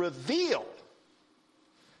practically reveal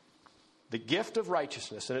the gift of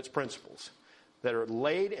righteousness and its principles that are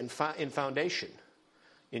laid in foundation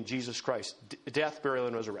in Jesus Christ, death, burial,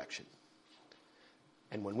 and resurrection.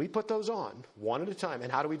 And when we put those on, one at a time,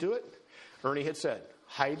 and how do we do it? Ernie had said,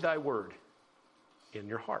 hide thy word in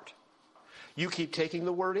your heart. You keep taking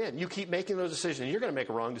the word in. You keep making those decisions. You're going to make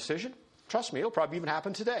a wrong decision. Trust me, it'll probably even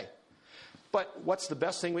happen today. But what's the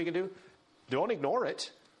best thing we can do? Don't ignore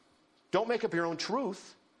it. Don't make up your own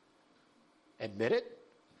truth. Admit it.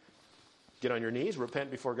 Get on your knees,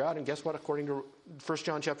 repent before God, and guess what? According to 1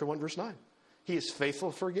 John chapter 1, verse 9. He is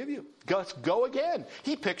faithful to forgive you. Let's go again.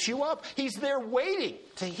 He picks you up. He's there waiting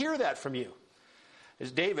to hear that from you.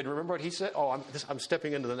 As David, remember what he said? I'm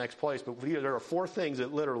stepping into the next place, but there are 4 things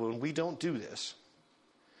that literally, when we don't do this,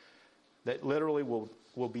 that literally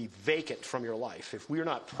will be vacant from your life. If we're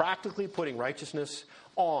not practically putting righteousness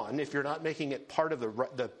on, if you're not making it part of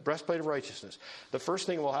the breastplate of righteousness, the first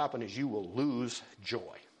thing that will happen is you will lose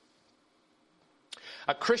joy.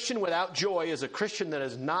 A Christian without joy is a Christian that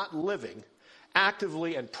is not living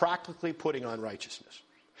actively and practically putting on righteousness.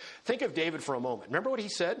 Think of David for a moment. Remember what he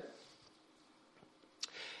said?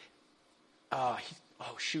 Now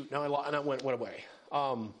I went away.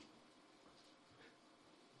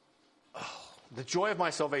 The joy of my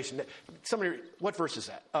salvation. Somebody, what verse is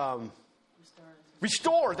that?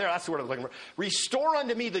 Restore. There, that's the word I was looking for. Restore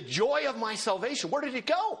unto me the joy of my salvation. Where did it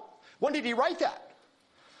go? When did he write that?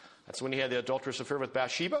 That's when he had the adulterous affair with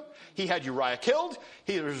Bathsheba. He had Uriah killed.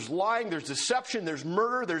 There's lying, there's deception, there's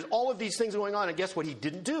murder, there's all of these things going on. And guess what he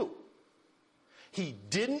didn't do? He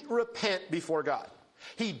didn't repent before God.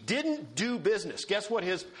 He didn't do business. Guess what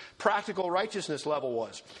his practical righteousness level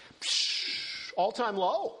was? All-time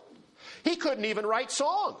low. He couldn't even write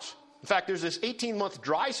songs. In fact, there's this 18-month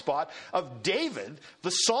dry spot of David,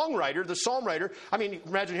 the songwriter, the psalm writer. I mean,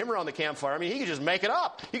 imagine him around the campfire. I mean, he could just make it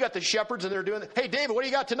up. You got the shepherds and they're doing, hey, David, what do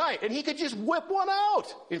you got tonight? And he could just whip one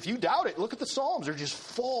out. If you doubt it, look at the Psalms. They're just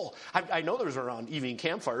full. I know there's around evening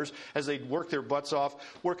campfires as they work their butts off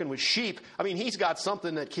working with sheep. I mean, he's got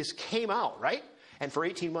something that just came out, right? And for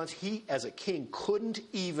 18 months, he, as a king, couldn't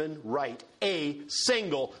even write a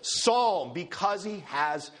single psalm because he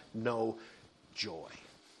has no joy.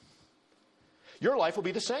 Your life will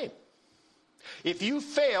be the same. If you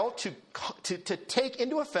fail to take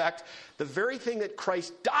into effect the very thing that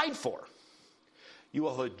Christ died for, you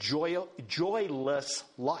will have a joyless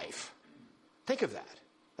life. Think of that.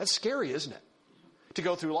 That's scary, isn't it? To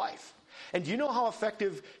go through life. And do you know how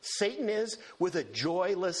effective Satan is with a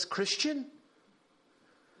joyless Christian?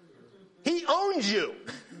 He owns you.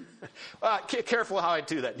 Careful how I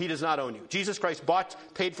do that. He does not own you. Jesus Christ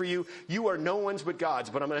paid for you. You are no one's but God's.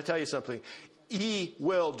 But I'm going to tell you something. He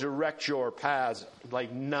will direct your paths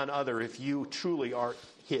like none other if you truly are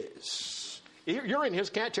his. You're in his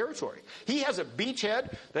territory. He has a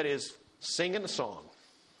beachhead that is singing a song.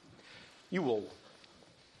 You will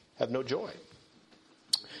have no joy.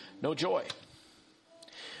 No joy.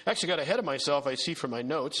 I actually got ahead of myself, I see from my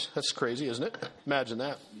notes. That's crazy, isn't it? Imagine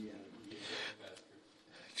that.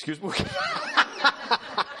 Excuse me.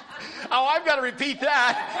 Oh, I've got to repeat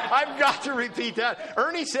that. I've got to repeat that.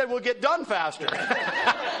 Ernie said we'll get done faster.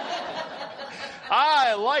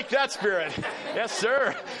 I like that spirit. Yes,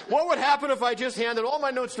 sir. What would happen if I just handed all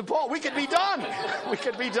my notes to Paul? We could be done. We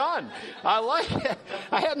could be done. I like it.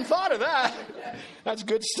 I hadn't thought of that. That's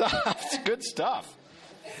good stuff. That's good stuff.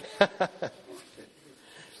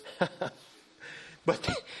 But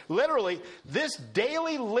literally, this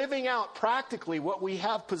daily living out practically what we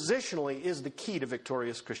have positionally is the key to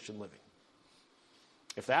victorious Christian living.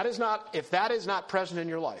 If that is not present in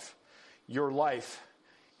your life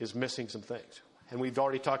is missing some things. And we've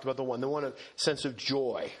already talked about the one a sense of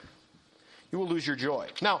joy. You will lose your joy.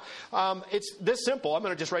 Now, it's this simple. I'm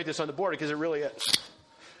going to just write this on the board because it really is.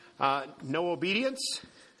 No obedience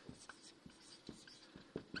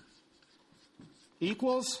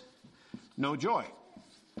equals no joy.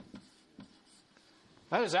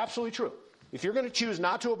 That is absolutely true. If you're going to choose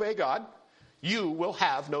not to obey God, you will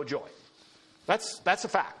have no joy. That's a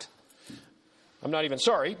fact. I'm not even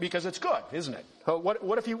sorry because it's good, isn't it?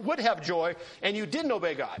 What if you would have joy and you didn't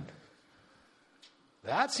obey God?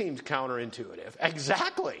 That seems counterintuitive.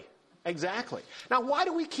 Exactly. Now, why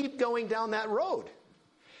do we keep going down that road?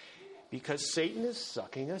 Because Satan is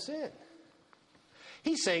sucking us in.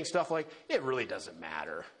 He's saying stuff like, it really doesn't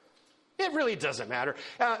matter. It really doesn't matter.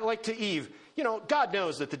 Like to Eve, God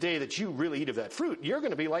knows that the day that you really eat of that fruit, you're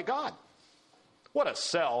going to be like God. What a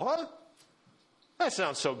sell, huh? That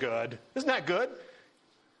sounds so good. Isn't that good?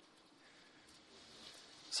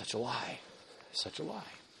 Such a lie. Such a lie.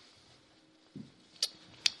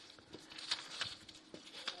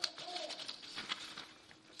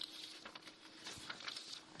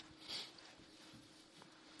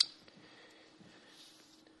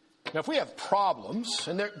 Now, if we have problems,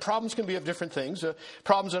 and problems can be of different things,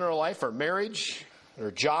 problems in our life, our marriage,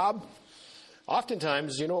 our job,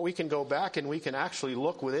 oftentimes, we can go back and we can actually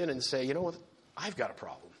look within and say, you know what, I've got a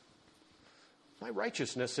problem. My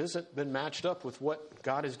righteousness hasn't been matched up with what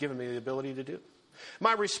God has given me the ability to do.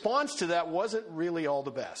 My response to that wasn't really all the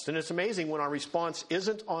best. And it's amazing when our response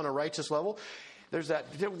isn't on a righteous level. There's that,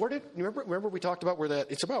 remember we talked about where that,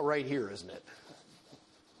 it's about right here, isn't it?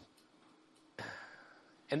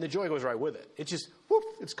 And the joy goes right with it. It just, whoop,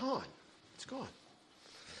 it's gone. It's gone.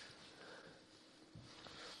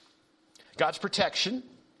 God's protection,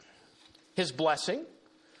 his blessing,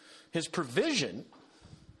 his provision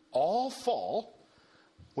all fall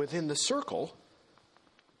within the circle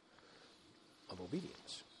of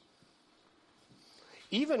obedience.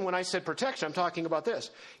 Even when I said protection, I'm talking about this.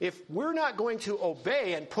 If we're not going to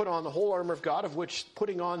obey and put on the whole armor of God, of which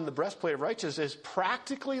putting on the breastplate of righteousness is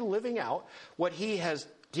practically living out what he has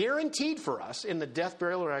guaranteed for us in the death,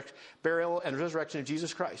 burial, and resurrection of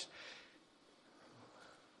Jesus Christ,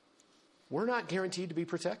 we're not guaranteed to be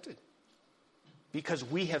protected. Because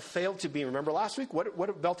we have failed to be. Remember last week?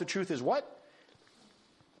 What belt of truth is what?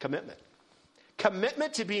 Commitment.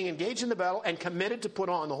 Commitment to being engaged in the battle and committed to put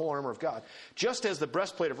on the whole armor of God. Just as the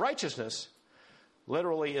breastplate of righteousness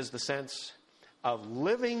literally is the sense of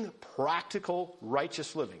living practical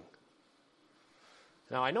righteous living.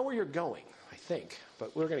 Now, I know where you're going, I think,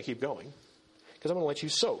 but we're going to keep going because I'm going to let you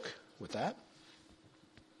soak with that.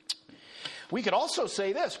 We could also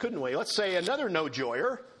say this, couldn't we? Let's say another no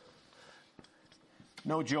joyer.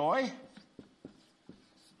 No joy.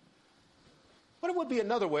 What would be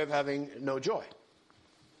another way of having no joy?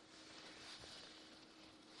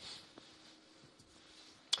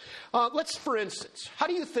 Let's, for instance, how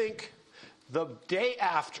do you think the day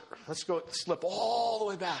after, slip all the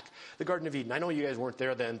way back, the Garden of Eden. I know you guys weren't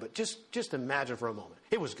there then, but just imagine for a moment.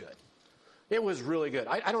 It was good. It was really good.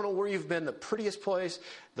 I don't know where you've been, the prettiest place,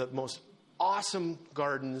 the most awesome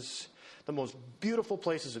gardens, the most beautiful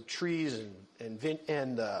places of trees and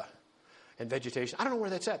vegetation. I don't know where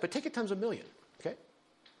that's at, but take it times 1,000,000, okay?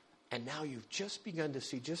 And now you've just begun to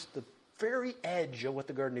see just the very edge of what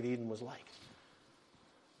the Garden of Eden was like.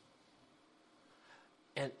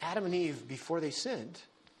 And Adam and Eve, before they sinned,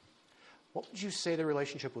 what would you say their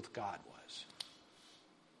relationship with God was?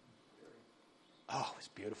 Oh, it's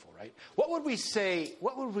beautiful, right? What would we say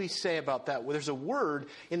about that? Well, there's a word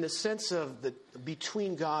in the sense of the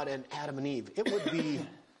between God and Adam and Eve. It would be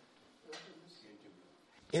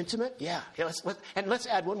intimate. Yeah. Let's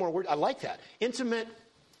add one more word. I like that. Intimate.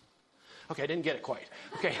 Okay, I didn't get it quite.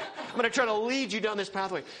 Okay, I'm going to try to lead you down this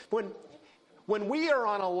pathway. When we are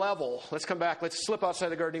on a level, let's come back, let's slip outside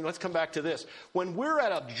the garden, let's come back to this. When we're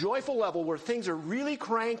at a joyful level where things are really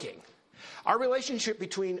cranking, our relationship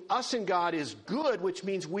between us and God is good, which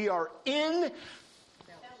means we are in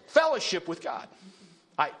fellowship with God.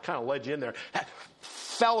 I kind of led you in there.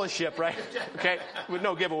 Fellowship, right? Okay, with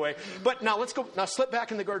no giveaway. But now slip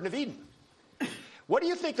back in the Garden of Eden. What do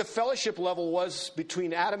you think the fellowship level was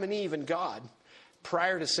between Adam and Eve and God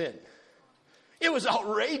prior to sin? It was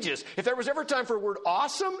outrageous. If there was ever time for a word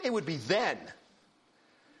awesome, it would be then.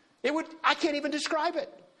 I can't even describe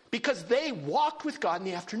it. Because they walked with God in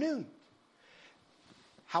the afternoon.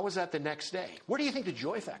 How was that the next day? Where do you think the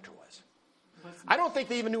joy factor was? I don't think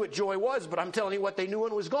they even knew what joy was, but I'm telling you what they knew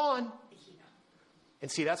when it was gone. And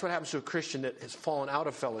see, that's what happens to a Christian that has fallen out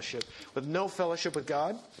of fellowship. With no fellowship with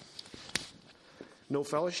God, no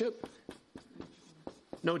fellowship,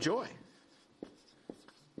 no joy.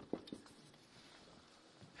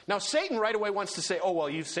 Now, Satan right away wants to say, oh, well,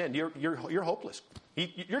 you've sinned. You're hopeless.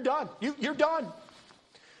 You're done. You're done.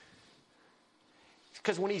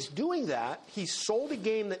 Because when he's doing that, he's sold a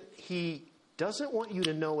game that he doesn't want you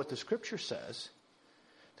to know what the Scripture says,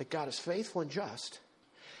 that God is faithful and just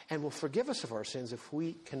and will forgive us of our sins if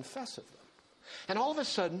we confess of them. And all of a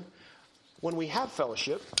sudden, when we have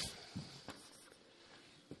fellowship,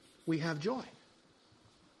 we have joy.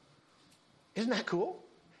 Isn't that cool?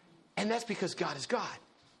 And that's because God is God.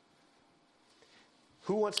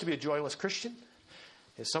 Who wants to be a joyless Christian?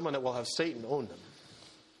 Is someone that will have Satan own them.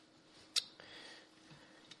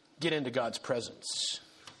 Get into God's presence.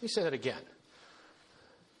 Let me say that again.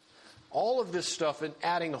 All of this stuff and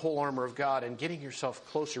adding the whole armor of God and getting yourself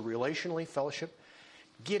closer relationally, fellowship,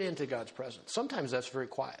 get into God's presence. Sometimes that's very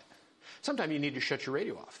quiet. Sometimes you need to shut your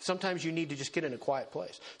radio off. Sometimes you need to just get in a quiet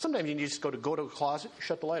place. Sometimes you need to just go to a closet,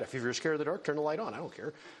 shut the light off. If you're scared of the dark, turn the light on. I don't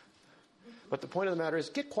care. But the point of the matter is,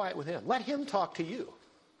 get quiet with Him. Let Him talk to you.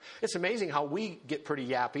 It's amazing how we get pretty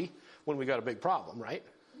yappy when we got a big problem, right?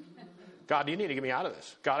 God, you need to get me out of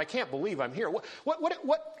this. God, I can't believe I'm here.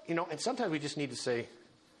 What? And sometimes we just need to say,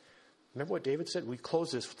 remember what David said? We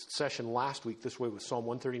closed this session last week this way with Psalm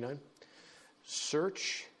 139.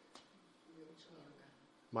 Search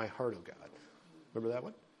my heart, O God. Remember that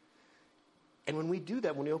one? And when we do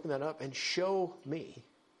that, when we open that up and show me,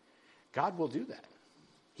 God will do that.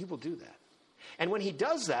 He will do that. And when He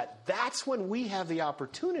does that, that's when we have the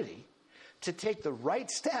opportunity to take the right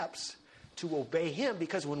steps to obey Him.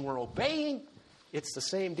 Because when we're obeying, it's the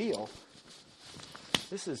same deal.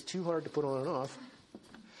 This is too hard to put on and off.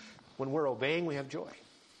 When we're obeying, we have joy.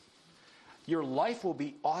 Your life will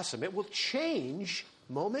be awesome. It will change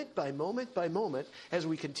moment by moment by moment as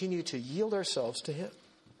we continue to yield ourselves to Him.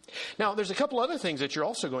 Now, there's a couple other things that you're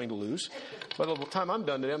also going to lose. By the time I'm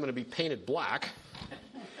done today, I'm going to be painted black.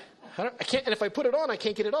 I can't, and if I put it on, I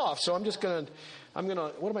can't get it off. So what am I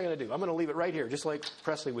going to do? I'm going to leave it right here, just like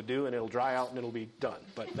Presley would do, and it'll dry out and it'll be done.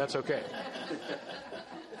 But that's okay.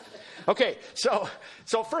 Okay, so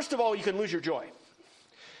first of all, you can lose your joy.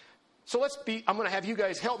 So I'm going to have you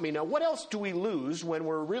guys help me. Now, what else do we lose when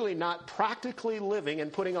we're really not practically living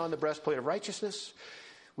and putting on the breastplate of righteousness?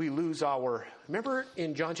 We lose remember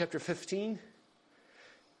in John chapter 15?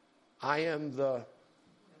 I am the...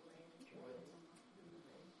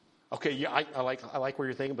 Okay, yeah, I like where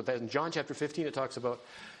you're thinking, but in John chapter 15 it talks about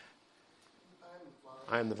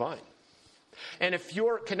I am the vine. And if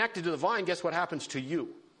you're connected to the vine, guess what happens to you?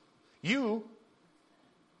 You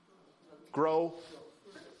grow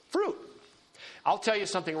fruit. I'll tell you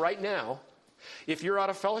something right now. If you're out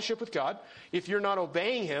of fellowship with God, if you're not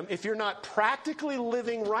obeying Him, if you're not practically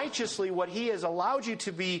living righteously what He has allowed you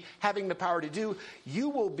to be having the power to do, you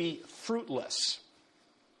will be fruitless.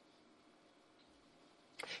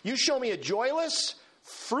 You show me a joyless,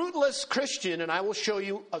 fruitless Christian, and I will show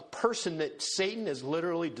you a person that Satan is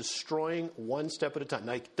literally destroying one step at a time.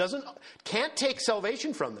 Now, he can't take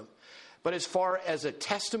salvation from them. But as far as a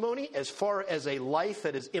testimony, as far as a life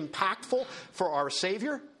that is impactful for our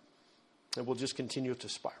Savior, it will just continue to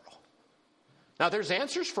spiral. Now, there's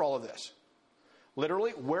answers for all of this.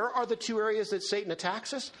 Literally, where are the two areas that Satan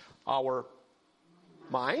attacks us? Our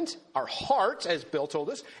minds, our hearts, as Bill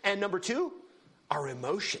told us, and number two, our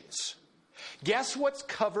emotions. Guess what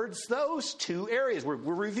covers those two areas? We're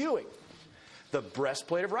reviewing. The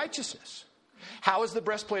breastplate of righteousness. How is the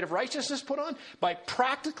breastplate of righteousness put on? By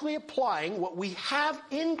practically applying what we have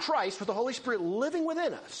in Christ with the Holy Spirit living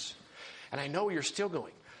within us. And I know you're still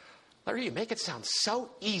going, Larry, you make it sound so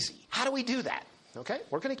easy. How do we do that? Okay,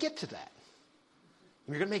 we're going to get to that.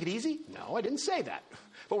 You're going to make it easy? No, I didn't say that.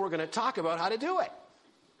 But we're going to talk about how to do it.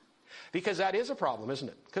 Because that is a problem, isn't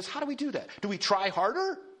it? Because how do we do that? Do we try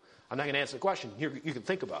harder? I'm not going to answer the question. You can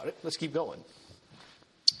think about it. Let's keep going.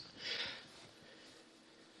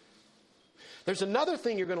 There's another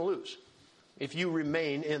thing you're going to lose if you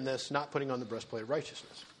remain in this not putting on the breastplate of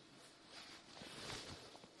righteousness.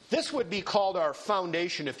 This would be called our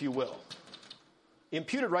foundation, if you will.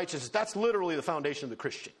 Imputed righteousness, that's literally the foundation of the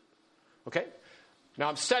Christian. Okay? Now,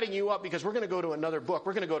 I'm setting you up because we're going to go to another book.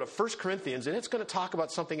 We're going to go to 1 Corinthians, and it's going to talk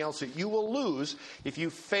about something else that you will lose if you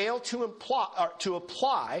fail to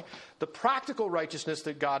apply the practical righteousness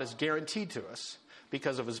that God has guaranteed to us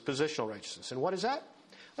because of His positional righteousness. And what is that?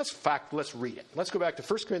 Let's read it. Let's go back to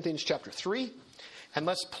 1 Corinthians chapter 3, and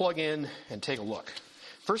let's plug in and take a look.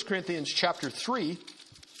 1 Corinthians chapter 3,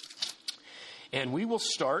 and we will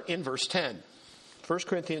start in verse 10. 1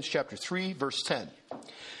 Corinthians chapter 3, verse 10.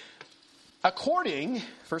 1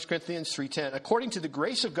 Corinthians 3:10, according to the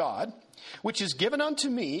grace of God, which is given unto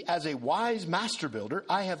me as a wise master builder,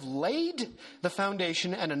 I have laid the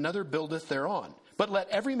foundation, and another buildeth thereon. But let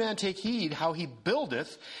every man take heed how he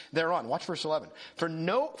buildeth thereon. Watch verse 11.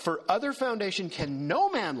 For other foundation can no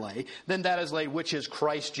man lay than that is laid, which is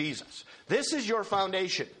Christ Jesus. This is your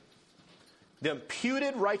foundation. The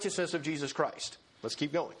imputed righteousness of Jesus Christ. Let's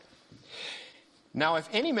keep going. Now, if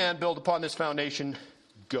any man build upon this foundation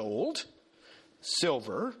gold,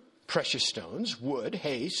 silver, precious stones, wood,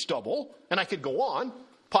 hay, stubble, and I could go on,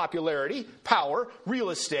 popularity, power,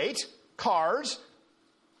 real estate, cars.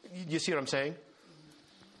 You see what I'm saying?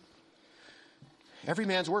 Every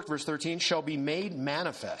man's work, verse 13, shall be made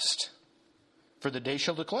manifest, for the day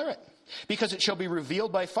shall declare it. Because it shall be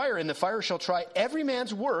revealed by fire, and the fire shall try every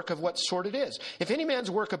man's work of what sort it is. If any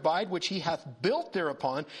man's work abide, which he hath built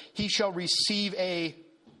thereupon, he shall receive a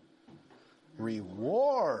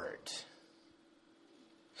reward.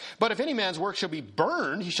 But if any man's work shall be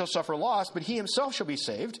burned, he shall suffer loss, but he himself shall be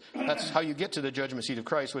saved. That's how you get to the judgment seat of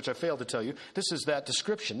Christ, which I failed to tell you. This is that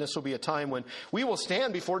description. This will be a time when we will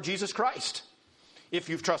stand before Jesus Christ, if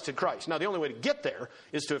you've trusted Christ. Now, the only way to get there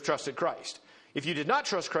is to have trusted Christ. If you did not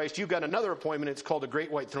trust Christ, you've got another appointment. It's called the Great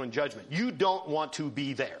White Throne Judgment. You don't want to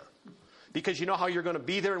be there. Because you know how you're going to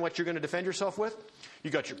be there and what you're going to defend yourself with? You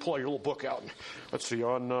got pull your little book out. And, let's see,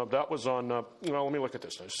 that was on, let me look at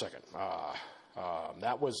this in a second.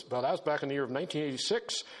 That was back in the year of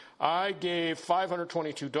 1986. I gave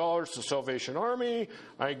 $522 to Salvation Army.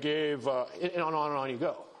 I gave, and on you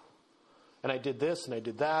go. And I did this and I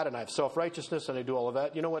did that, and I have self-righteousness and I do all of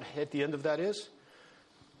that. You know what at the end of that is?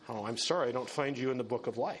 Oh, I'm sorry, I don't find you in the book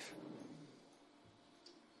of life.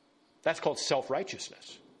 That's called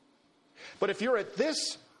self-righteousness. But if you're at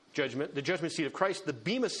this judgment, the judgment seat of Christ, the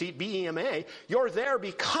Bema seat, B-E-M-A, you're there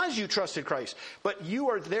because you trusted Christ. But you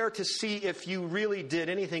are there to see if you really did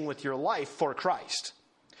anything with your life for Christ.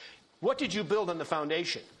 What did you build on the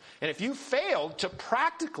foundation? And if you failed to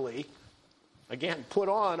practically, again, put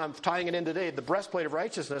on, I'm tying it in today, the breastplate of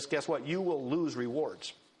righteousness, guess what? You will lose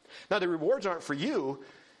rewards. Now, the rewards aren't for you.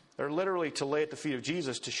 They're literally to lay at the feet of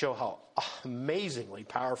Jesus to show how amazingly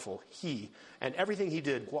powerful He and everything He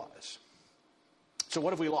did was. So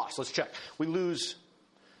what have we lost? Let's check. We lose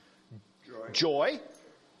joy.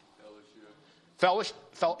 Fellowship.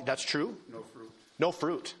 That's true. No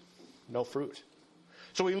fruit.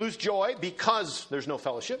 So we lose joy because there's no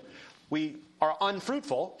fellowship. We are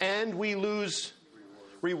unfruitful, and we lose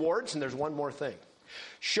rewards. And there's one more thing.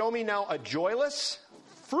 Show me now a joyless,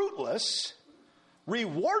 fruitless,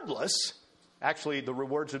 rewardless. Actually, the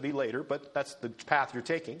rewards would be later, but that's the path you're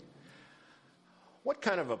taking. What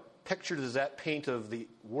kind of a picture does that paint of the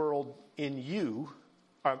world in you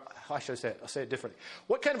How should I say it? I'll say it differently.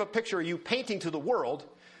 What kind of a picture are you painting to the world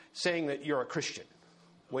saying that you're a Christian?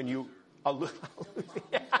 When you...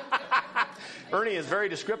 Ernie is very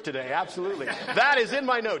descriptive today, absolutely. That is in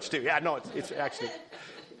my notes too. Yeah, no, it's actually...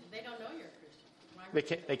 They don't know you're a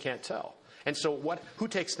Christian. They can't tell. And so who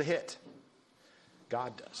takes the hit?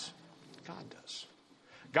 God does. God does.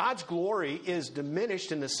 God's glory is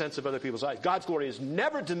diminished in the sense of other people's eyes. God's glory is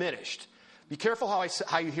never diminished. Be careful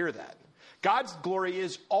how you hear that. God's glory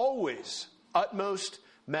is always utmost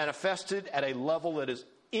manifested at a level that is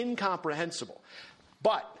incomprehensible.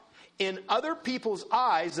 But in other people's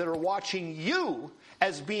eyes that are watching you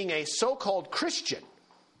as being a so-called Christian,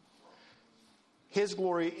 his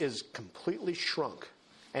glory is completely shrunk,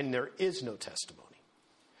 and there is no testimony.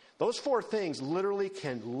 Those four things literally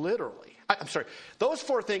can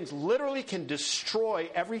destroy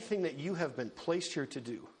everything that you have been placed here to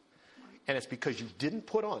do. And it's because you didn't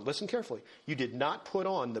put on, listen carefully, you did not put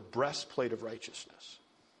on the breastplate of righteousness.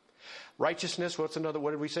 Righteousness, what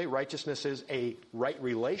did we say? Righteousness is a right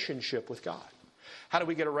relationship with God. How do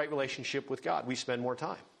we get a right relationship with God? We spend more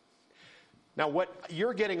time. Now, what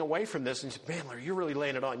you're getting away from this, and man, Larry, you're really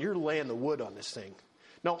laying it on. You're laying the wood on this thing.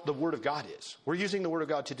 No, the Word of God is. We're using the Word of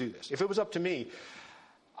God to do this. If it was up to me,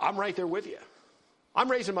 I'm right there with you.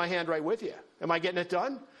 I'm raising my hand right with you. Am I getting it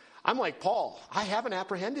done? I'm like Paul. I haven't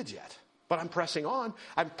apprehended yet. But I'm pressing on.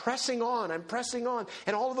 I'm pressing on. I'm pressing on.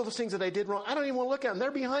 And all of those things that I did wrong, I don't even want to look at them. They're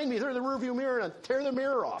behind me. They're in the rearview mirror. And I tear the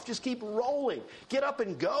mirror off. Just keep rolling. Get up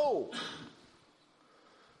and go.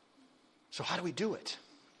 So how do we do it?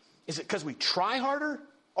 Is it because we try harder?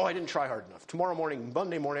 Oh, I didn't try hard enough. Tomorrow morning,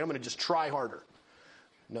 Monday morning, I'm going to just try harder.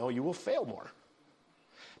 No, you will fail more.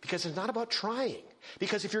 Because it's not about trying.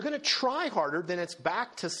 Because if you're going to try harder, then it's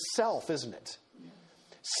back to self, isn't it?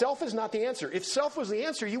 Self is not the answer. If self was the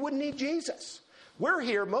answer, you wouldn't need Jesus. We're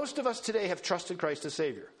here. Most of us today have trusted Christ as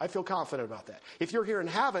Savior. I feel confident about that. If you're here and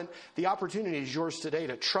haven't, the opportunity is yours today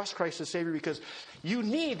to trust Christ as Savior because you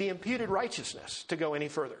need the imputed righteousness to go any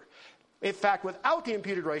further. In fact, without the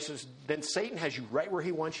imputed righteousness, then Satan has you right where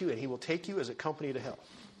he wants you and he will take you as a company to hell.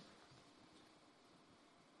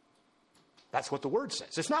 That's what the Word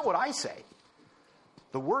says. It's not what I say.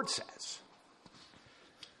 The Word says.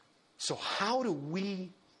 So how do we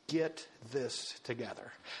get this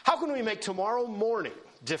together? How can we make tomorrow morning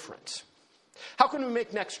different? How can we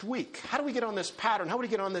make next week? How do we get on this pattern? How do we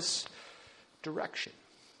get on this direction?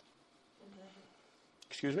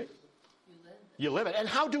 Excuse me? You live it. And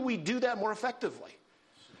how do we do that more effectively?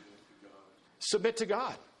 Submit to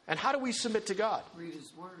God. And how do we submit to God? Read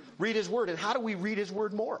His Word. Read His Word. And how do we read His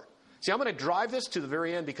Word more? See, I'm going to drive this to the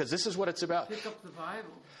very end because this is what it's about. Pick up the Bible.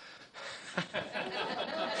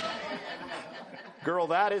 Girl,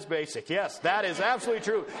 that is basic. Yes, that is absolutely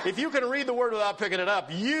true. If you can read the Word without picking it up,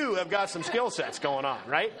 you have got some skill sets going on,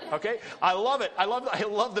 right? Okay? I love it. I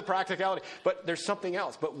love the practicality. But there's something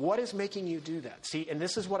else. But what is making you do that? See, and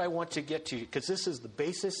this is what I want to get to, because this is the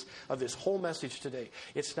basis of this whole message today.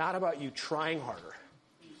 It's not about you trying harder.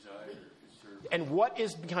 And what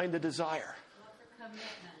is behind the desire?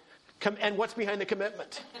 And what's behind the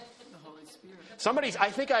commitment? The Holy Spirit.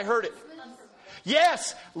 I think I heard it.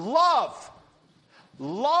 Yes, love.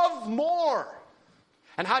 Love more.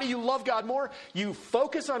 And how do you love God more? You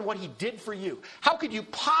focus on what He did for you. How could you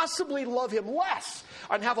possibly love Him less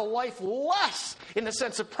and have a life less in the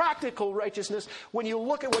sense of practical righteousness when you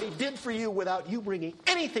look at what He did for you without you bringing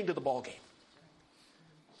anything to the ballgame?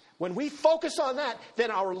 When we focus on that, then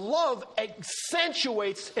our love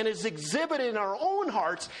accentuates and is exhibited in our own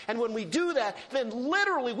hearts. And when we do that, then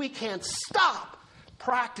literally we can't stop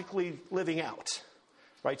practically living out.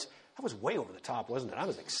 Right? That was way over the top, wasn't it? I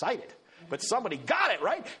was excited. But somebody got it,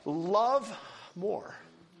 right? Love more.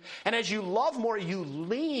 And as you love more, you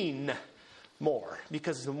lean more.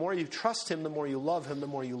 Because the more you trust Him, the more you love Him. The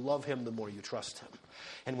more you love Him, the more you trust Him.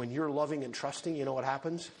 And when you're loving and trusting, you know what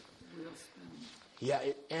happens? Yeah,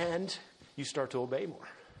 and you start to obey more.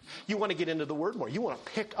 You want to get into the Word more. You want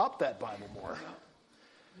to pick up that Bible more.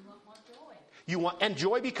 You want, and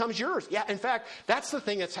joy becomes yours. Yeah, in fact, that's the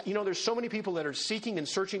thing that's, there's so many people that are seeking and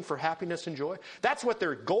searching for happiness and joy. That's what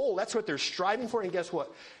their goal, that's what they're striving for, and guess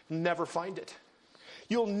what? Never find it.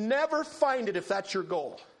 You'll never find it if that's your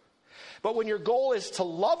goal. But when your goal is to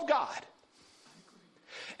love God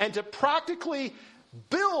and to practically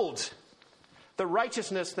build the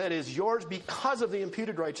righteousness that is yours because of the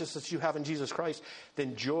imputed righteousness you have in Jesus Christ,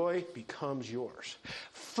 then joy becomes yours.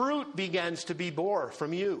 Fruit begins to be born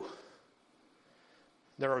from you.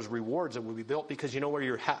 There are rewards that will be built because you know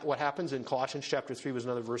where what happens in Colossians chapter 3 was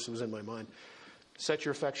another verse that was in my mind. Set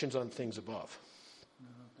your affections on things above.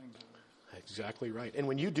 Exactly right. And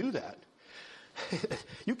when you do that,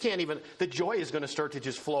 You can't even, the joy is going to start to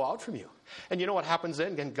just flow out from you. And you know what happens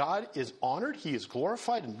then? And God is honored, he is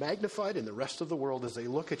glorified and magnified in the rest of the world as they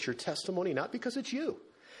look at your testimony, not because it's you,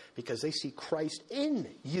 because they see Christ in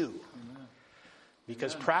you. Amen.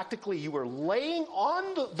 Because practically you are laying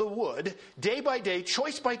on the wood, day by day,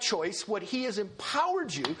 choice by choice, what he has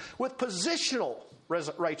empowered you with positional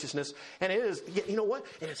righteousness. And it is, you know what?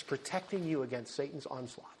 It is protecting you against Satan's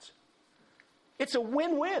onslaughts. It's a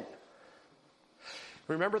win-win.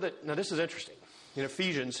 Remember that, now this is interesting. In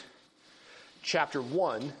Ephesians chapter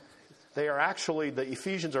 1, the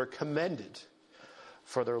Ephesians are commended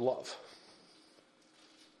for their love.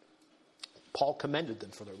 Paul commended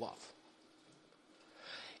them for their love.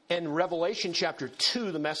 In Revelation chapter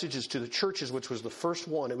 2, the message is to the churches, which was the first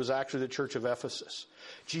one. It was actually the church of Ephesus.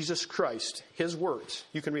 Jesus Christ, his words.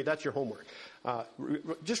 You can read, that's your homework.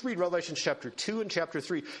 Just read Revelation chapter 2 and chapter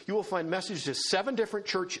 3. You will find messages to 7 different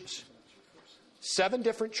churches. 7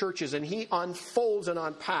 different churches, and he unfolds and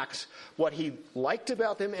unpacks what he liked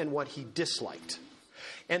about them and what he disliked.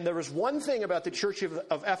 And there was one thing about the church of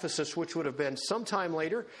Ephesus, which would have been sometime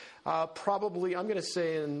later, probably, I'm going to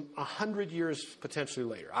say in 100 years, potentially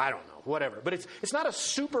later. I don't know, whatever. But it's not a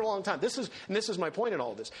super long time. This is my point in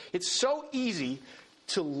all of this. It's so easy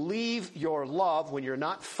to leave your love when you're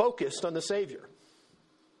not focused on the Savior.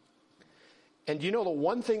 And you know the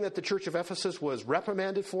one thing that the church of Ephesus was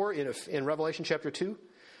reprimanded for in Revelation chapter 2?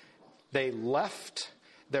 They left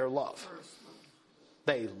their love.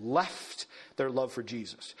 They left their love for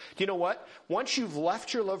Jesus. Do you know what? Once you've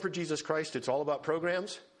left your love for Jesus Christ, it's all about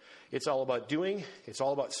programs. It's all about doing. It's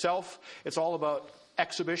all about self. It's all about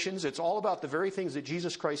exhibitions. It's all about the very things that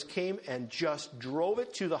Jesus Christ came and just drove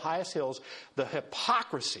it to the highest hills, the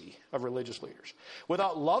hypocrisy of religious leaders.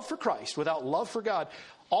 Without love for Christ, without love for God,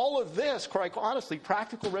 all of this, quite honestly,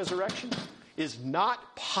 practical resurrection is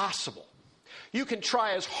not possible. You can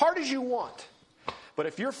try as hard as you want. But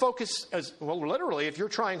if your focus, literally, if you're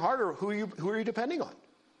trying harder, who are you depending on?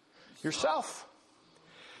 Yourself.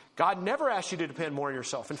 God never asked you to depend more on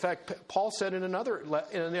yourself. In fact, Paul said in another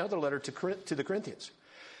letter to the Corinthians,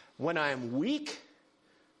 when I am weak,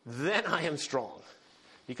 then I am strong,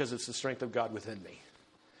 because it's the strength of God within me.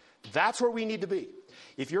 That's where we need to be.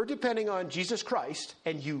 If you're depending on Jesus Christ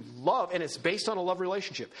and you love, and it's based on a love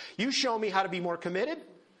relationship, you show me how to be more committed.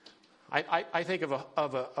 I think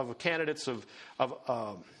of candidates of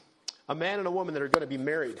a man and a woman that are going to be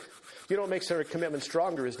married. You know what makes their commitment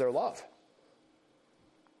stronger is their love.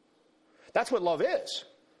 That's what love is.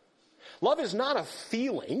 Love is not a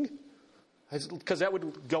feeling, because that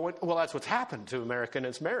would go in, well, that's what's happened to America in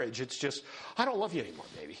its marriage. It's just, I don't love you anymore,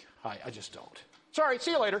 baby. I just don't. Sorry,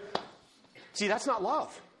 see you later. See, that's not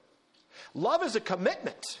love. Love is a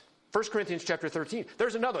commitment. 1 Corinthians chapter 13.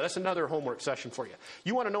 That's another homework session for you.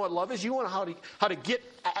 You want to know what love is? You want to know how to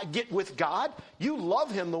get with God? You love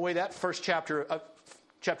him the way that first chapter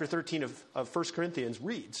 13 of 1 Corinthians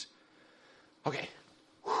reads. Okay.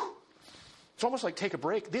 Whew. It's almost like take a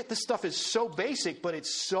break. This stuff is so basic, but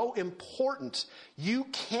it's so important. You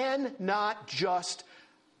cannot just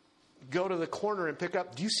go to the corner and pick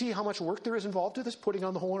up. Do you see how much work there is involved to this, putting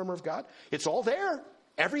on the whole armor of God? It's all there.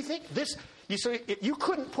 Everything. You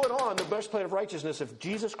couldn't put on the breastplate of righteousness if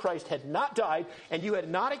Jesus Christ had not died and you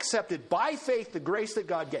had not accepted by faith the grace that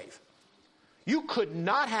God gave. You could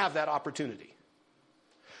not have that opportunity.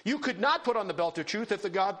 You could not put on the belt of truth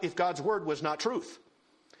if God's word was not truth.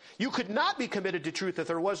 You could not be committed to truth if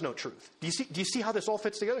there was no truth. Do you see how this all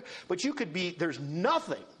fits together? But you could be, there's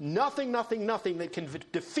nothing that can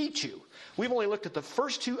defeat you. We've only looked at the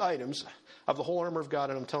first 2 items of the whole armor of God,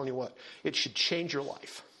 and I'm telling you what, it should change your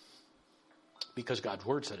life. Because God's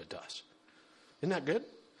word said it does. Isn't that good?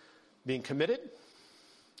 Being committed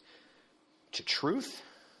to truth.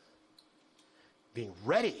 Being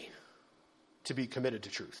ready to be committed to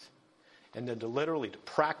truth. And then to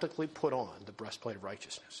practically put on the breastplate of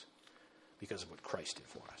righteousness. Because of what Christ did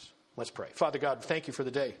for us. Let's pray. Father God, thank you for the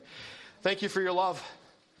day. Thank you for your love,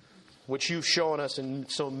 which you've shown us in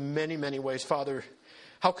so many, many ways. Father,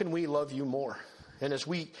 how can we love you more? And as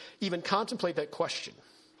we even contemplate that question,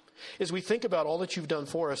 as we think about all that you've done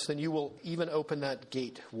for us, then you will even open that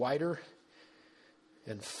gate wider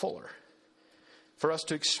and fuller for us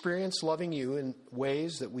to experience loving you in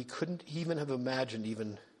ways that we couldn't even have imagined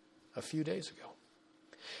even a few days ago.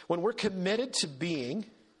 When we're committed to being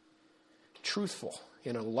truthful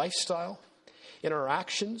in our lifestyle, in our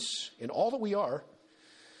actions, in all that we are,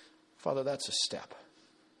 Father, that's a step.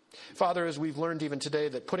 Father, as we've learned even today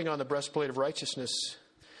that putting on the breastplate of righteousness,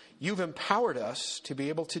 you've empowered us to be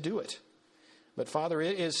able to do it. But Father,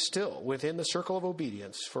 it is still within the circle of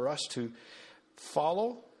obedience for us to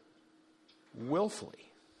follow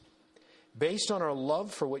willfully, based on our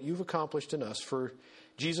love for what you've accomplished in us, for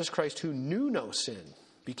Jesus Christ, who knew no sin,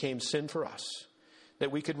 became sin for us,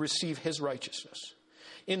 that we could receive his righteousness.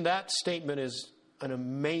 In that statement is an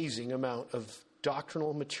amazing amount of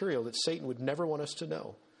doctrinal material that Satan would never want us to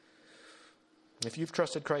know. If you've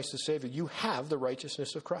trusted Christ as Savior, you have the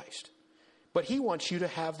righteousness of Christ. But he wants you to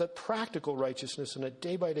have the practical righteousness in a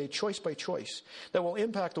day-by-day, choice-by-choice, that will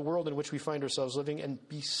impact the world in which we find ourselves living. And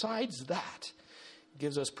besides that,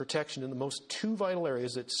 gives us protection in the most two vital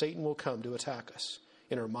areas that Satan will come to attack us,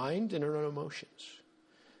 in our mind and in our emotions.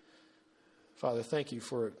 Father, thank you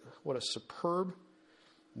for what a superb,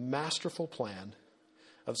 masterful plan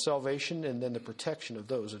of salvation and then the protection of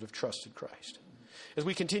those that have trusted Christ. As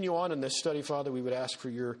we continue on in this study, Father, we would ask for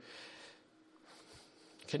your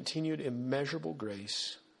continued immeasurable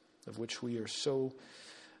grace, of which we are so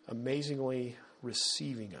amazingly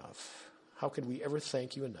receiving of. How could we ever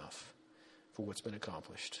thank you enough for what's been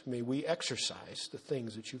accomplished? May we exercise the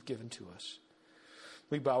things that you've given to us.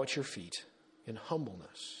 We bow at your feet in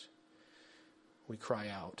humbleness. We cry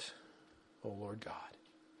out, O Lord God,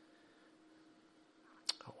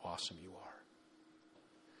 how awesome you are.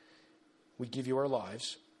 We give you our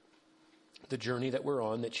lives, the journey that we're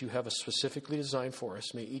on, that you have specifically designed for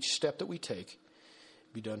us. May each step that we take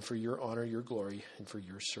be done for your honor, your glory, and for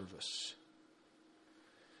your service.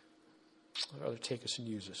 Father, take us and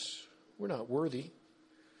use us. We're not worthy,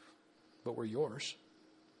 but we're yours.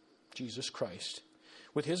 Jesus Christ,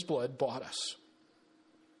 with his blood, bought us.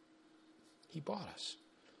 He bought us.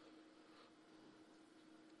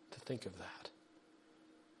 To think of that.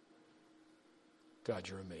 God,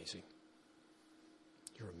 you're amazing.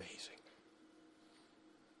 You're amazing.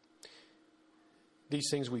 These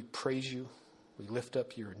things we praise you. We lift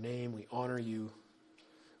up your name. We honor you.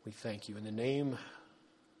 We thank you in the name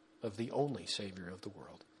of the only Savior of the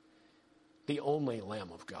world, the only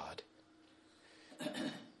Lamb of God,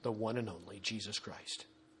 the one and only Jesus Christ.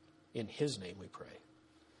 In his name we pray.